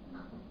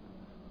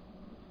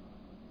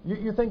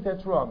 You think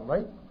that's wrong,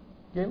 right,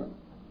 Galen?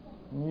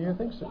 You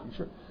think so? You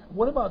sure?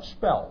 What about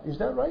spell? Is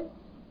that right?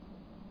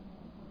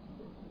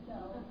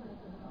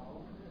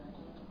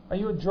 Are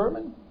you a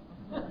German?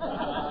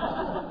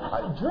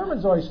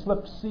 Germans always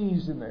slip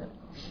C's in there.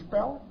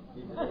 Spell?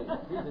 He's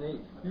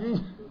an H.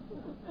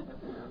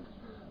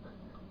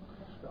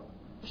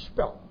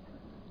 Spell.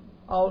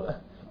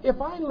 If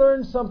I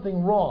learn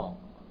something wrong,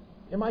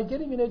 am I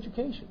getting an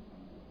education?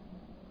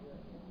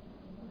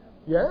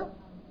 Yeah?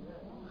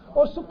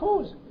 Or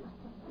suppose.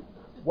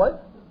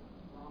 What?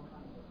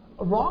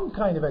 A wrong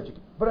kind of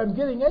education. But I'm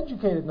getting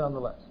educated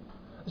nonetheless.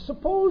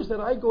 Suppose that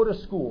I go to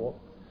school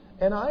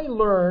and I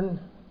learn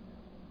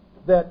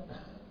that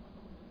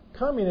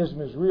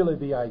communism is really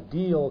the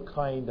ideal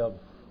kind of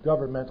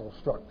governmental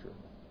structure.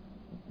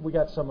 We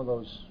got some of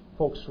those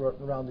folks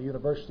around the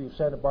University of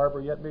Santa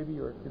Barbara yet, maybe,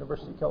 or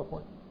University of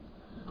California.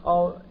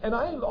 And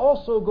I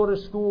also go to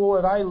school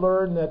and I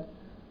learn that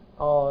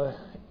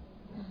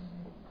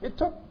it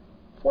took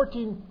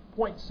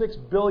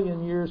 14.6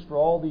 billion years for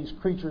all these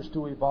creatures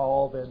to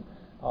evolve, and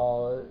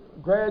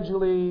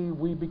gradually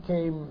we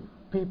became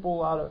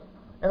people out of...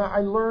 And I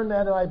learned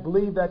that, and I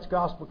believe that's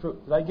gospel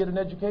truth. Did I get an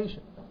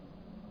education?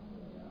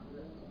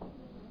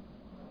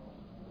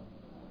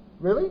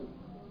 Really?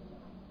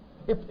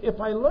 If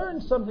I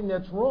learn something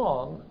that's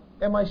wrong,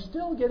 am I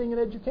still getting an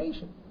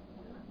education?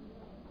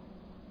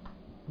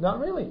 Not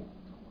really.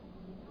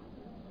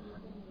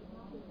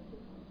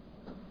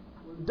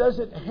 Does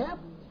it have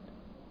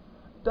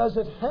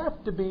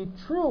to be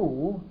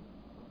true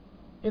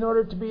in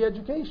order to be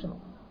educational?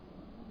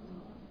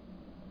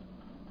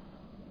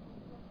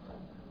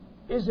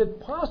 Is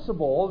it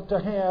possible to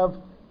have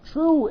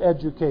true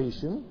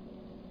education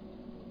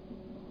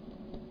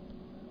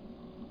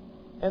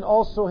and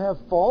also have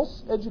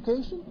false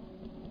education?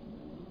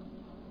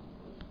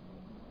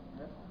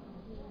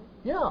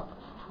 Yeah.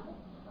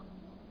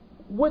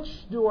 Which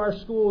do our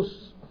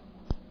schools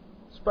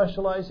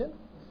specialize in?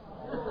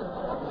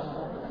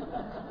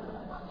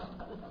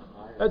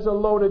 That's a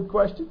loaded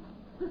question.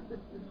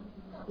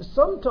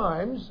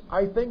 Sometimes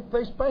I think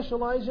they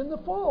specialize in the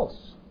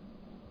false.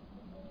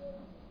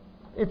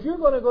 If you're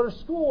going to go to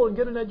school and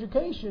get an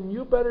education,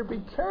 you better be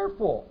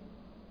careful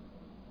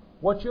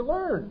what you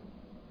learn.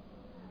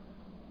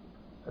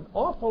 An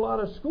awful lot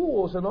of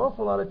schools, an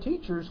awful lot of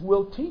teachers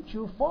will teach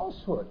you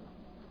falsehood.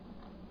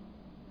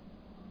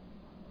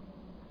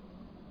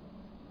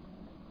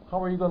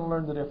 How are you going to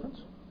learn the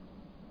difference?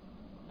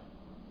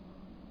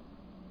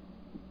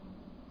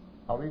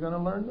 How are you going to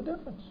learn the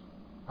difference?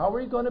 How are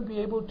you going to be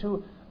able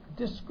to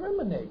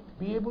discriminate,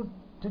 be able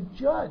to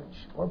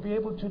judge, or be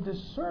able to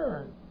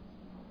discern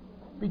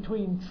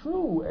between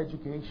true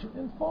education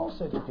and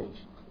false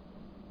education?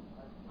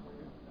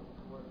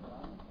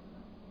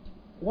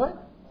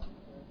 What?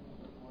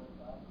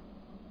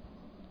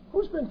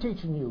 Who's been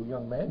teaching you,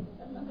 young man?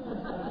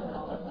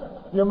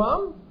 Your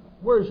mom?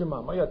 Where's your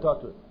mom? I got to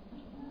talk to her.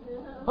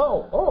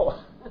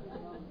 Oh,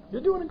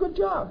 you're doing a good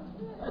job.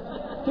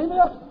 Keep it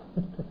up.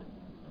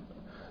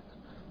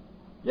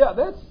 Yeah,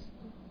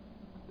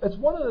 that's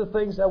one of the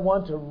things I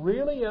want to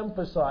really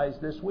emphasize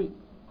this week.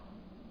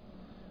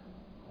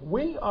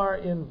 We are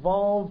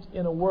involved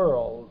in a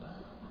world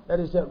that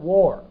is at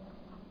war.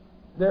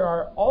 There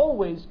are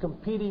always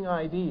competing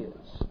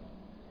ideas.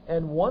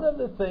 And one of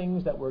the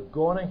things that we're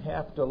going to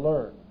have to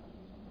learn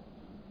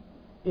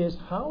is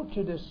how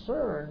to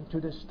discern, to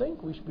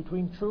distinguish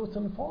between truth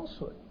and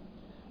falsehood.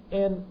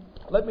 And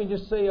let me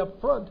just say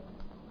up front,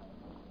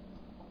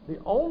 the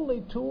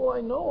only tool I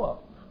know of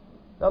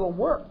that'll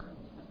work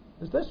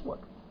is this one.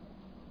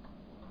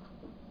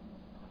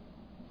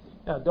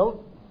 Now,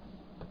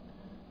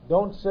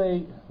 don't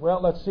say,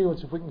 well, let's see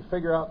if we can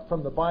figure out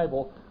from the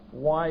Bible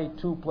why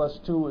 2 plus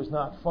 2 is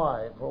not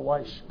 5, or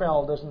why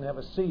spell doesn't have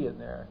a C in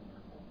there.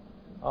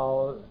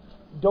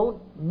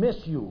 Don't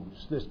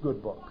misuse this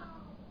good book.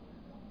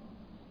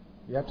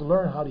 You have to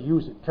learn how to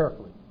use it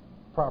carefully,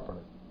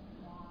 properly.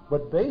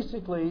 But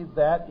basically,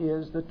 that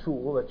is the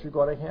tool that you're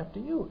going to have to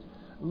use.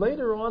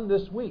 Later on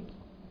this week,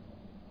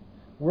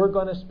 we're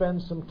going to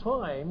spend some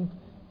time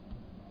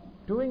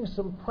doing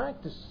some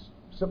practice,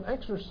 some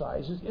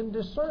exercises in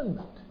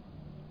discernment.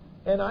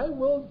 And I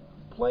will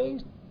play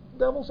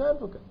devil's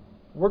advocate.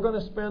 We're going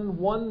to spend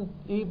one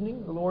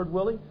evening, the Lord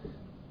willing,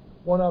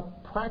 on a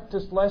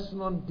practice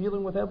lesson on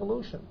dealing with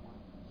evolution.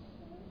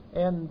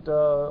 And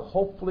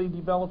hopefully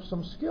develop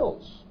some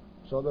skills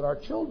so that our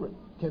children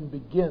can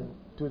begin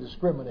to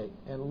discriminate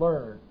and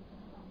learn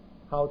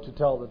how to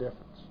tell the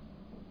difference.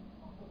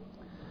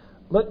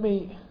 Let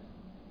me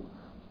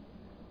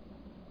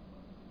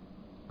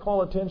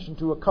call attention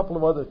to a couple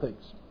of other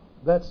things.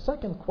 That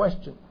second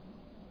question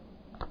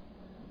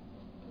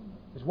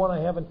is one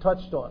I haven't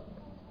touched on.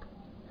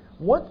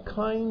 What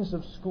kinds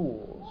of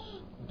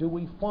schools do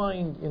we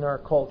find in our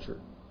culture?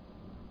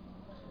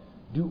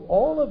 Do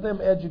all of them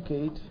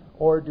educate,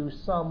 or do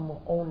some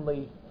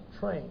only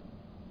train?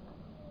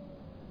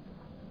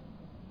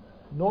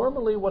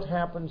 Normally what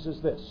happens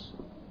is this.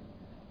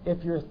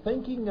 If you're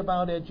thinking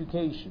about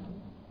education,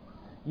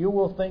 you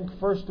will think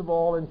first of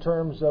all in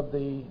terms of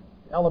the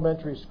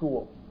elementary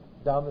school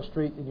down the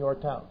street in your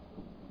town.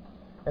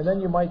 And then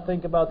you might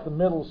think about the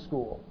middle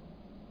school.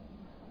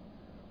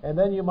 And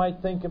then you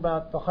might think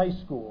about the high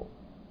school.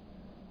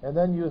 And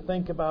then you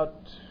think about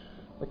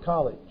the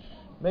college.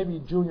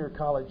 Maybe junior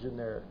college in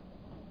there.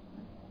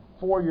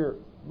 4-year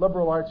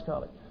liberal arts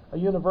college. A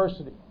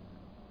university.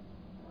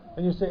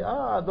 And you say,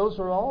 those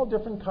are all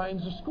different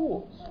kinds of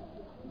schools.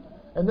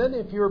 And then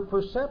if you're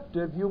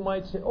perceptive, you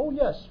might say, oh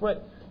yes, right.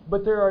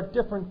 But there are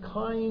different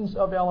kinds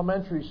of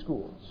elementary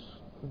schools.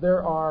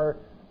 There are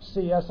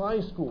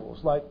CSI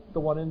schools, like the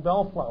one in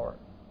Bellflower.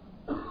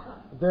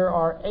 There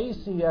are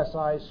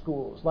ACSI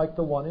schools, like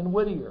the one in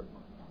Whittier.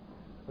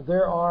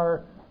 There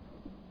are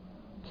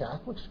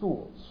Catholic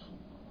schools.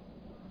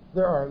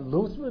 There are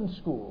Lutheran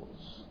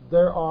schools.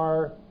 There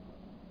are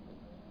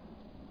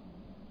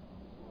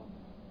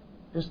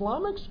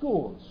Islamic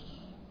schools.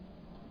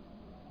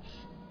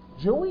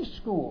 Jewish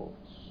schools.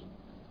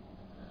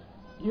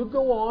 You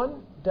go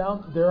on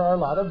down, there are a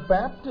lot of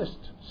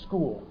Baptist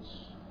schools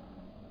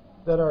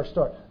that are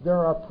started.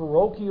 There are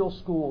parochial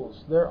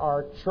schools. There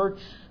are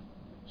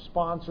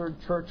church-sponsored,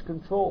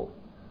 church-controlled.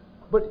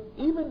 But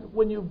even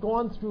when you've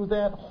gone through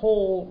that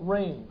whole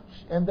range,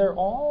 and they're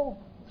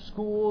all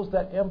schools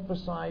that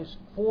emphasize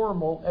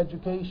formal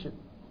education,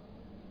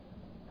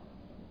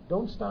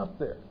 don't stop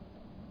there.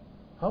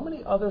 How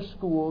many other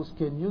schools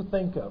can you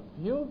think of?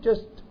 You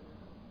just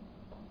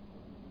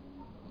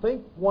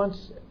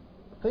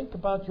think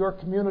about your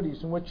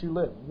communities in which you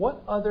live.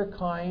 What other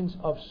kinds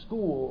of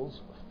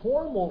schools,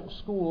 formal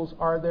schools,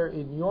 are there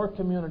in your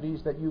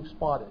communities that you've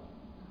spotted?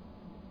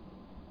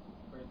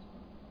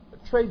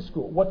 Trade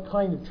school. What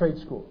kind of trade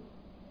school?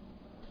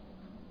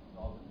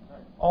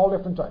 All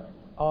different types.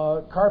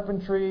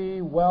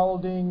 Carpentry,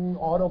 welding,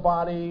 auto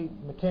body,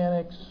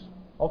 mechanics.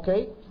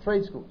 Okay,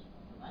 trade schools.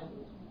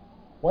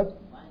 What?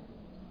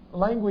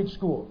 Language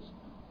schools,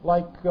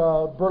 like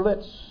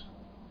Berlitz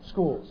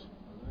schools.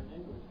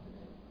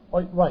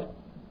 Oh, right,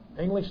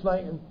 English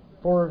language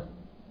for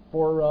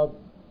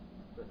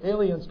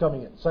aliens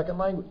coming in. Second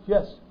language,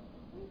 yes.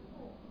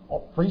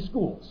 Oh, free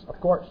schools, of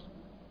course.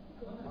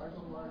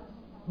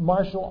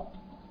 Martial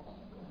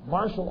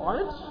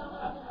arts?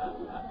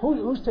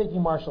 Who's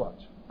taking martial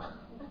arts?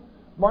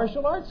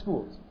 Martial arts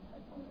schools.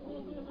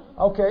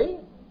 Okay,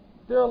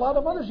 there are a lot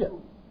of others yet.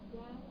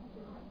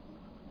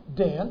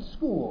 Dance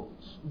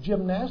schools,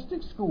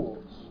 gymnastic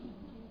schools.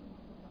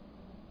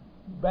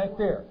 Back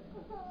there.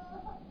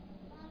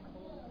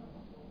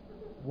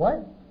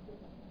 What?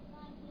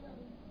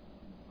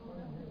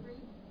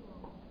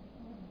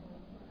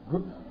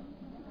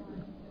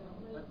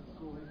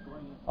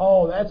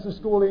 Oh, that's the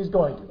school he's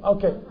going to.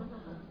 Okay.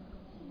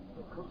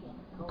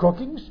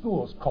 Cooking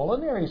schools,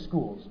 culinary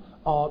schools,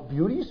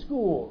 beauty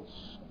schools,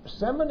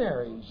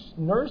 seminaries,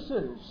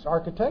 nurses,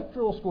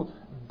 architectural schools,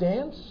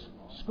 dance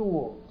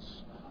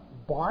schools,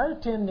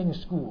 bartending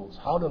schools,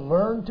 how to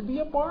learn to be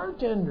a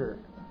bartender.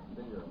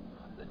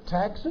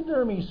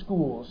 taxidermy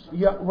schools,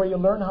 where you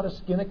learn how to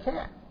skin a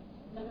cat.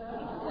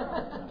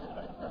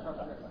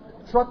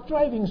 Truck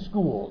driving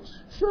schools,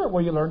 sure,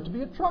 where you learn to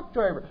be a truck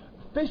driver.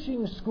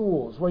 Fishing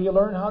schools, where you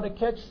learn how to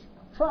catch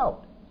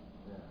trout.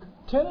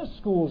 Tennis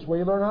schools, where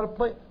you learn how to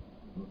play.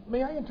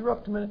 May I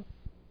interrupt a minute?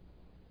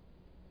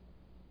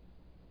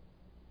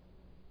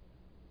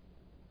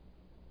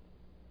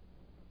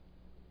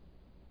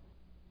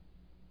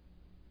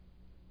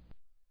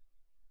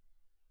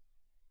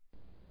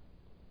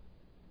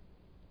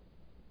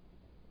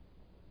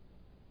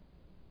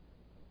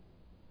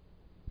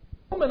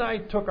 Tom and I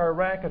took our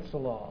rackets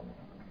along,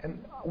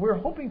 and we're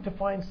hoping to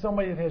find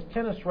somebody that has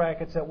tennis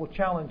rackets that will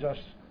challenge us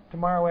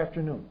tomorrow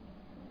afternoon.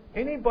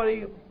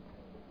 Anybody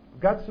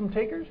got some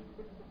takers?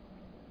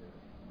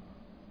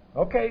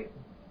 Okay.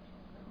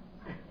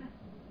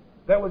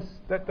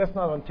 That's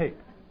not on tape.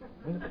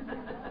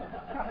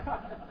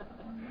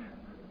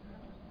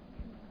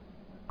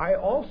 I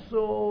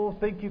also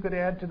think you could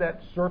add to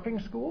that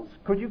surfing schools.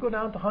 Could you go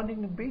down to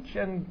Huntington Beach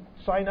and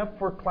sign up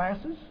for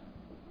classes?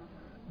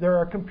 There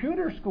are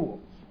computer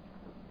schools.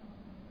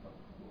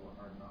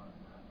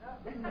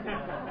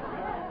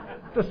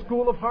 The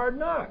School of Hard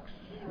Knocks.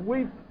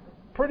 We've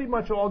pretty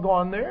much all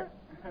gone there.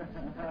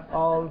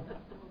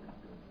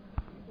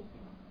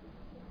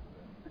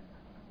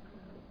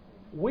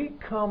 We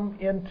come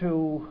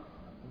into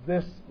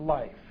this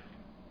life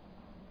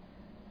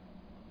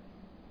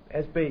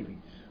as babies.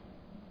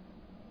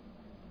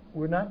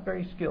 We're not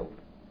very skilled.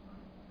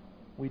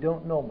 We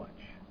don't know much.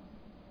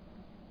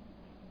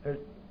 There's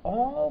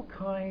all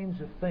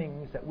kinds of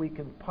things that we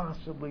can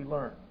possibly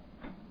learn.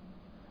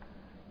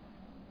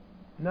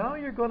 Now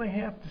you're going to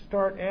have to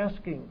start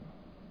asking,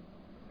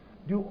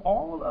 do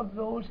all of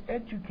those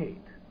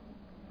educate?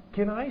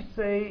 Can I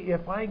say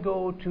if I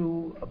go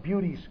to a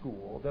beauty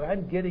school that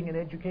I'm getting an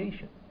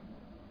education?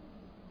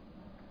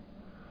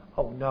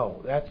 Oh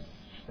no, that's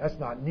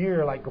not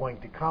near like going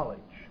to college.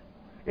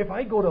 If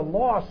I go to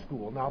law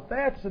school, now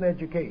that's an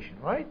education,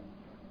 right?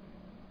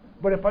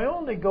 But if I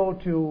only go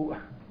to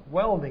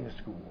welding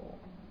school,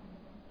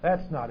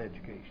 that's not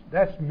education.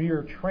 That's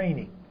mere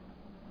training.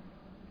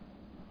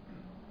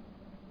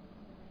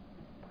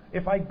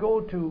 If I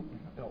go to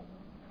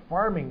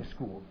farming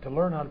school to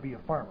learn how to be a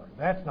farmer,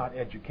 that's not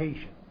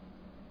education.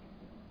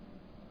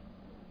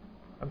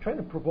 I'm trying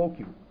to provoke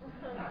you.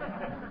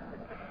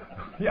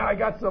 Yeah, I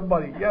got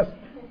somebody. Yes.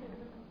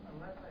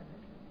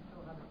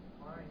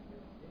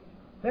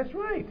 That's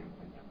right.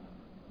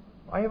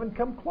 I haven't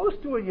come close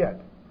to it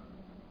yet.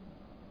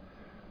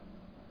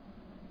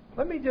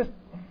 Let me just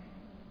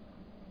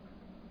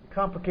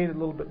complicate it a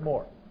little bit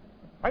more.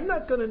 I'm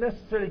not going to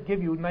necessarily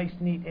give you nice,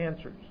 neat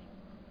answers.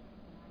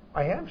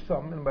 I have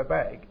some in my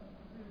bag.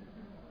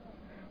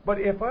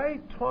 But if I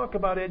talk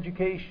about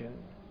education,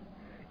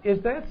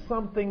 is that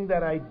something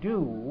that I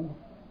do?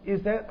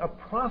 Is that a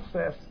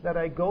process that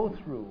I go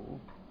through?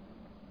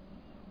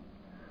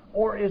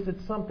 Or is it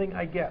something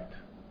I get?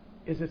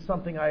 Is it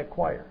something I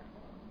acquire?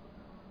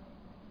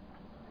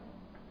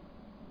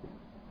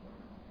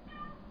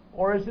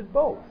 Or is it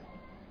both?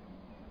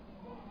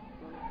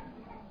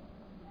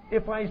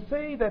 If I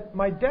say that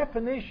my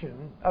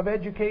definition of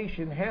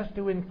education has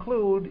to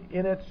include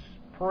in its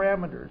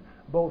parameters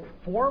both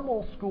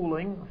formal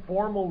schooling,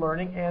 formal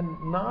learning, and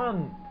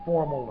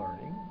non-formal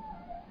learning,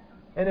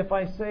 and if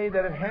I say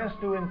that it has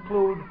to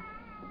include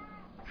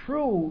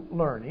true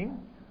learning,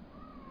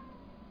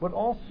 but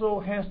also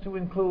has to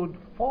include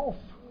false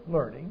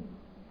learning,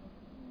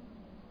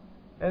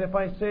 and if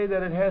I say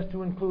that it has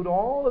to include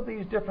all of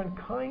these different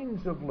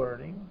kinds of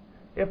learning,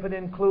 if it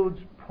includes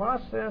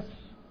process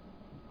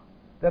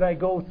that I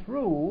go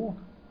through,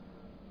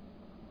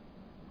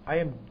 I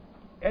am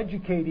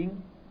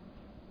educating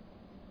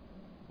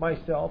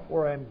myself,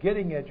 or I'm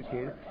getting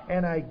educated,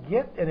 and I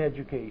get an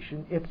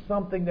education. It's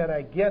something that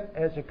I get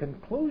as a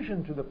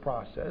conclusion to the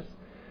process.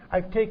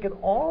 I've taken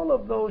all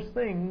of those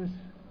things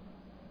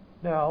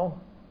now,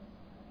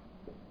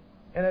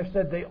 and I've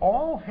said they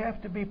all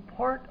have to be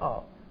part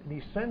of,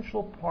 an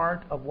essential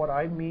part of what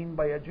I mean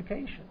by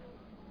education.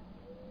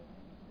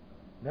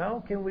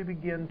 Now can we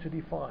begin to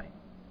define?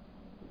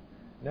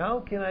 Now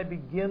can I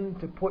begin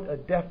to put a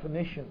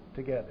definition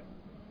together?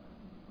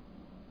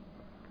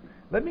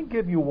 Let me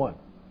give you one.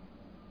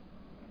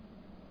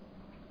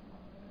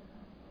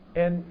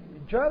 And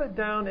jot it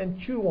down and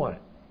chew on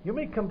it. You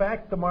may come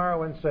back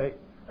tomorrow and say,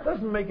 it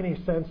doesn't make any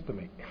sense to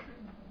me.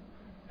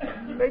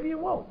 Maybe it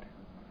won't.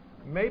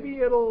 Maybe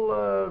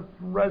it'll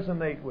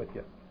resonate with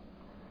you.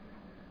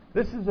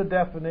 This is a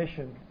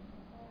definition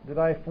that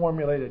I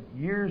formulated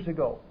years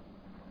ago,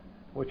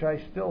 which I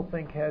still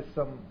think has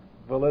some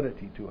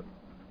validity to it.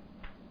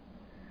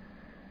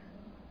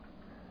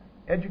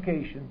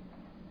 Education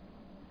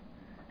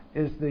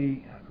is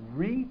the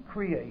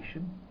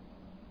recreation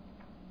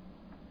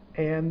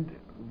and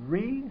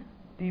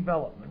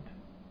redevelopment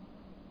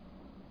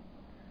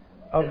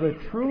of the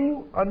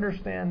true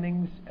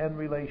understandings and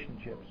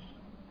relationships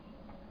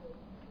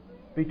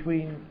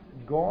between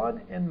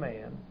God and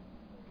man,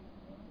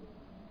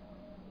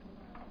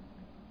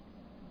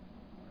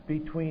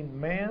 between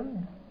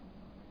man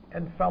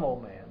and fellow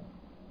man,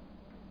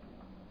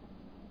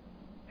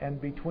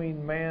 and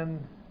between man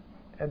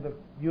and the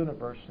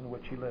universe in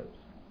which he lives.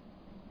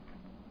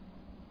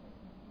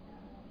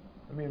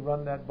 Let me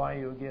run that by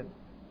you again.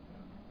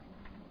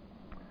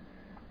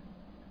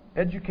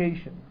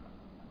 Education,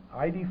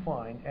 I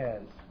define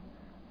as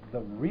the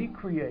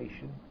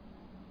recreation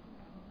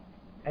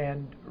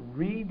and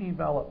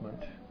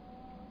redevelopment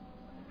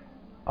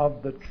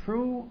of the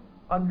true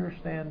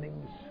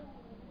understandings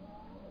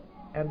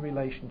and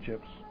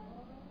relationships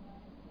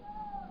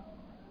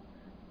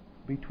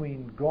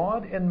between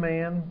God and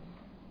man,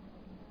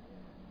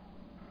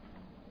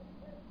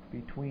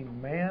 between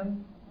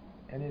man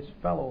and his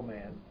fellow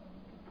man,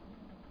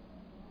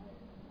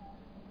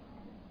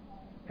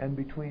 and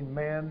between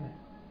man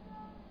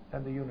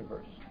and the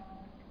universe.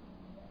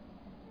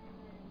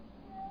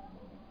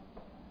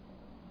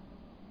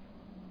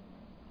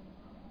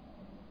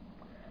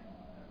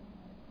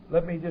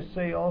 Let me just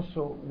say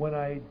also, when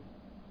I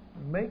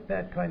make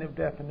that kind of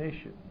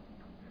definition,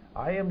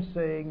 I am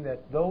saying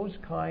that those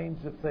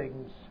kinds of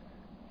things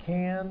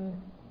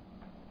can,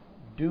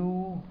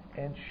 do,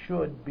 and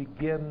should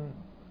begin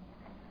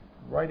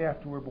right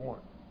after we're born.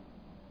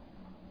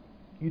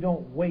 You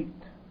don't wait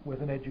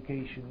with an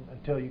education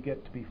until you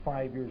get to be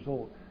 5 years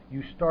old.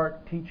 You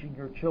start teaching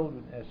your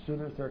children as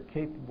soon as they're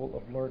capable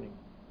of learning.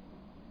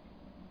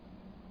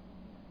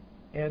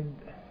 And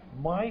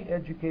my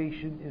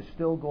education is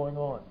still going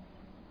on.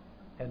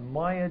 And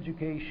my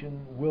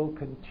education will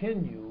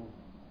continue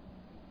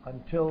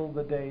until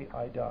the day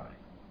I die.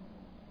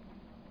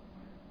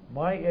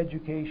 My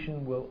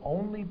education will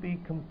only be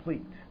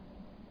complete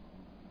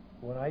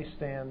when I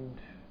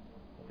stand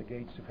at the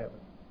gates of heaven.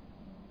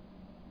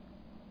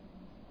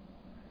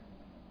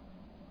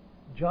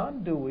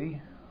 John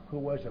Dewey, who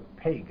was a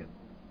pagan,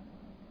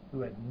 who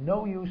had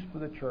no use for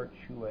the church,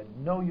 who had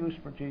no use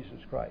for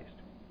Jesus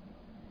Christ,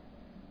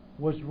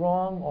 was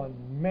wrong on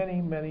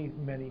many, many,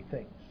 many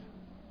things.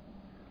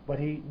 But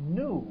he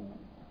knew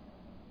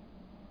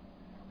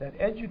that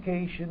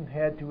education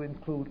had to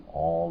include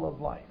all of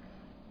life.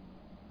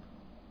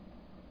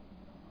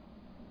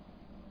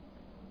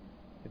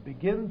 It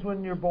begins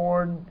when you're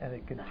born and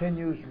it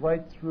continues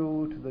right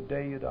through to the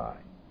day you die.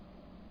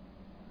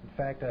 In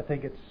fact, I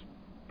think it's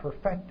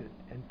perfected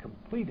and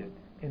completed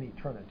in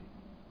eternity.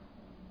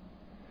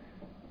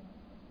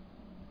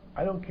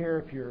 I don't care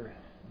if you're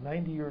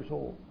 90 years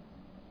old,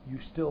 you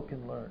still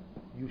can learn.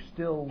 You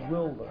still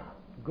will learn.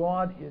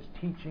 God is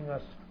teaching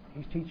us.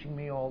 He's teaching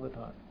me all the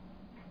time.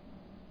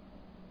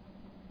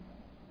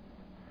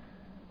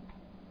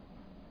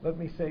 Let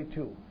me say,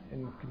 too,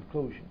 in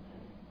conclusion,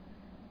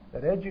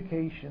 that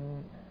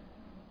education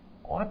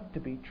ought to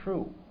be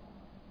true.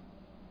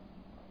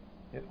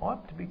 It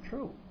ought to be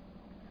true.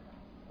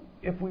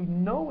 If we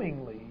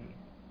knowingly,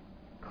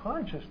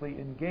 consciously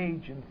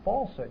engage in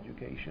false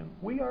education,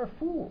 we are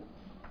fools.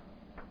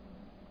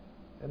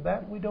 And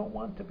that we don't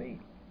want to be.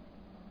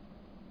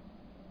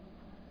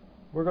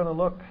 We're going to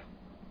look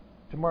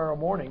tomorrow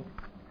morning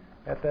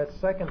at that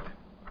second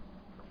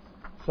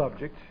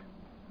subject,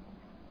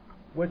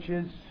 which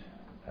is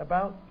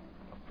about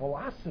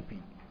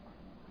philosophy.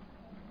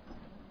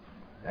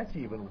 That's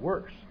even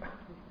worse.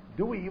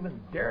 Do we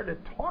even dare to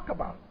talk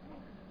about it?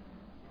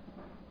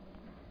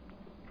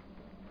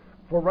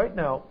 For right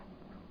now,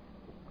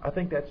 I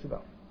think that's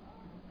enough.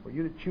 For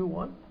you to chew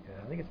on, and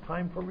I think it's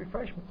time for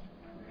refreshments.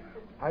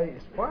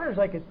 As far as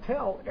I could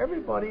tell,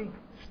 everybody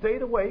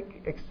stayed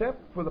awake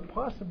except for the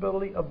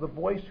possibility of the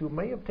voice who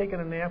may have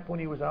taken a nap when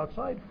he was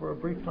outside for a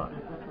brief time.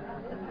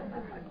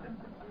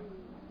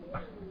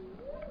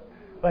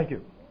 Thank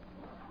you.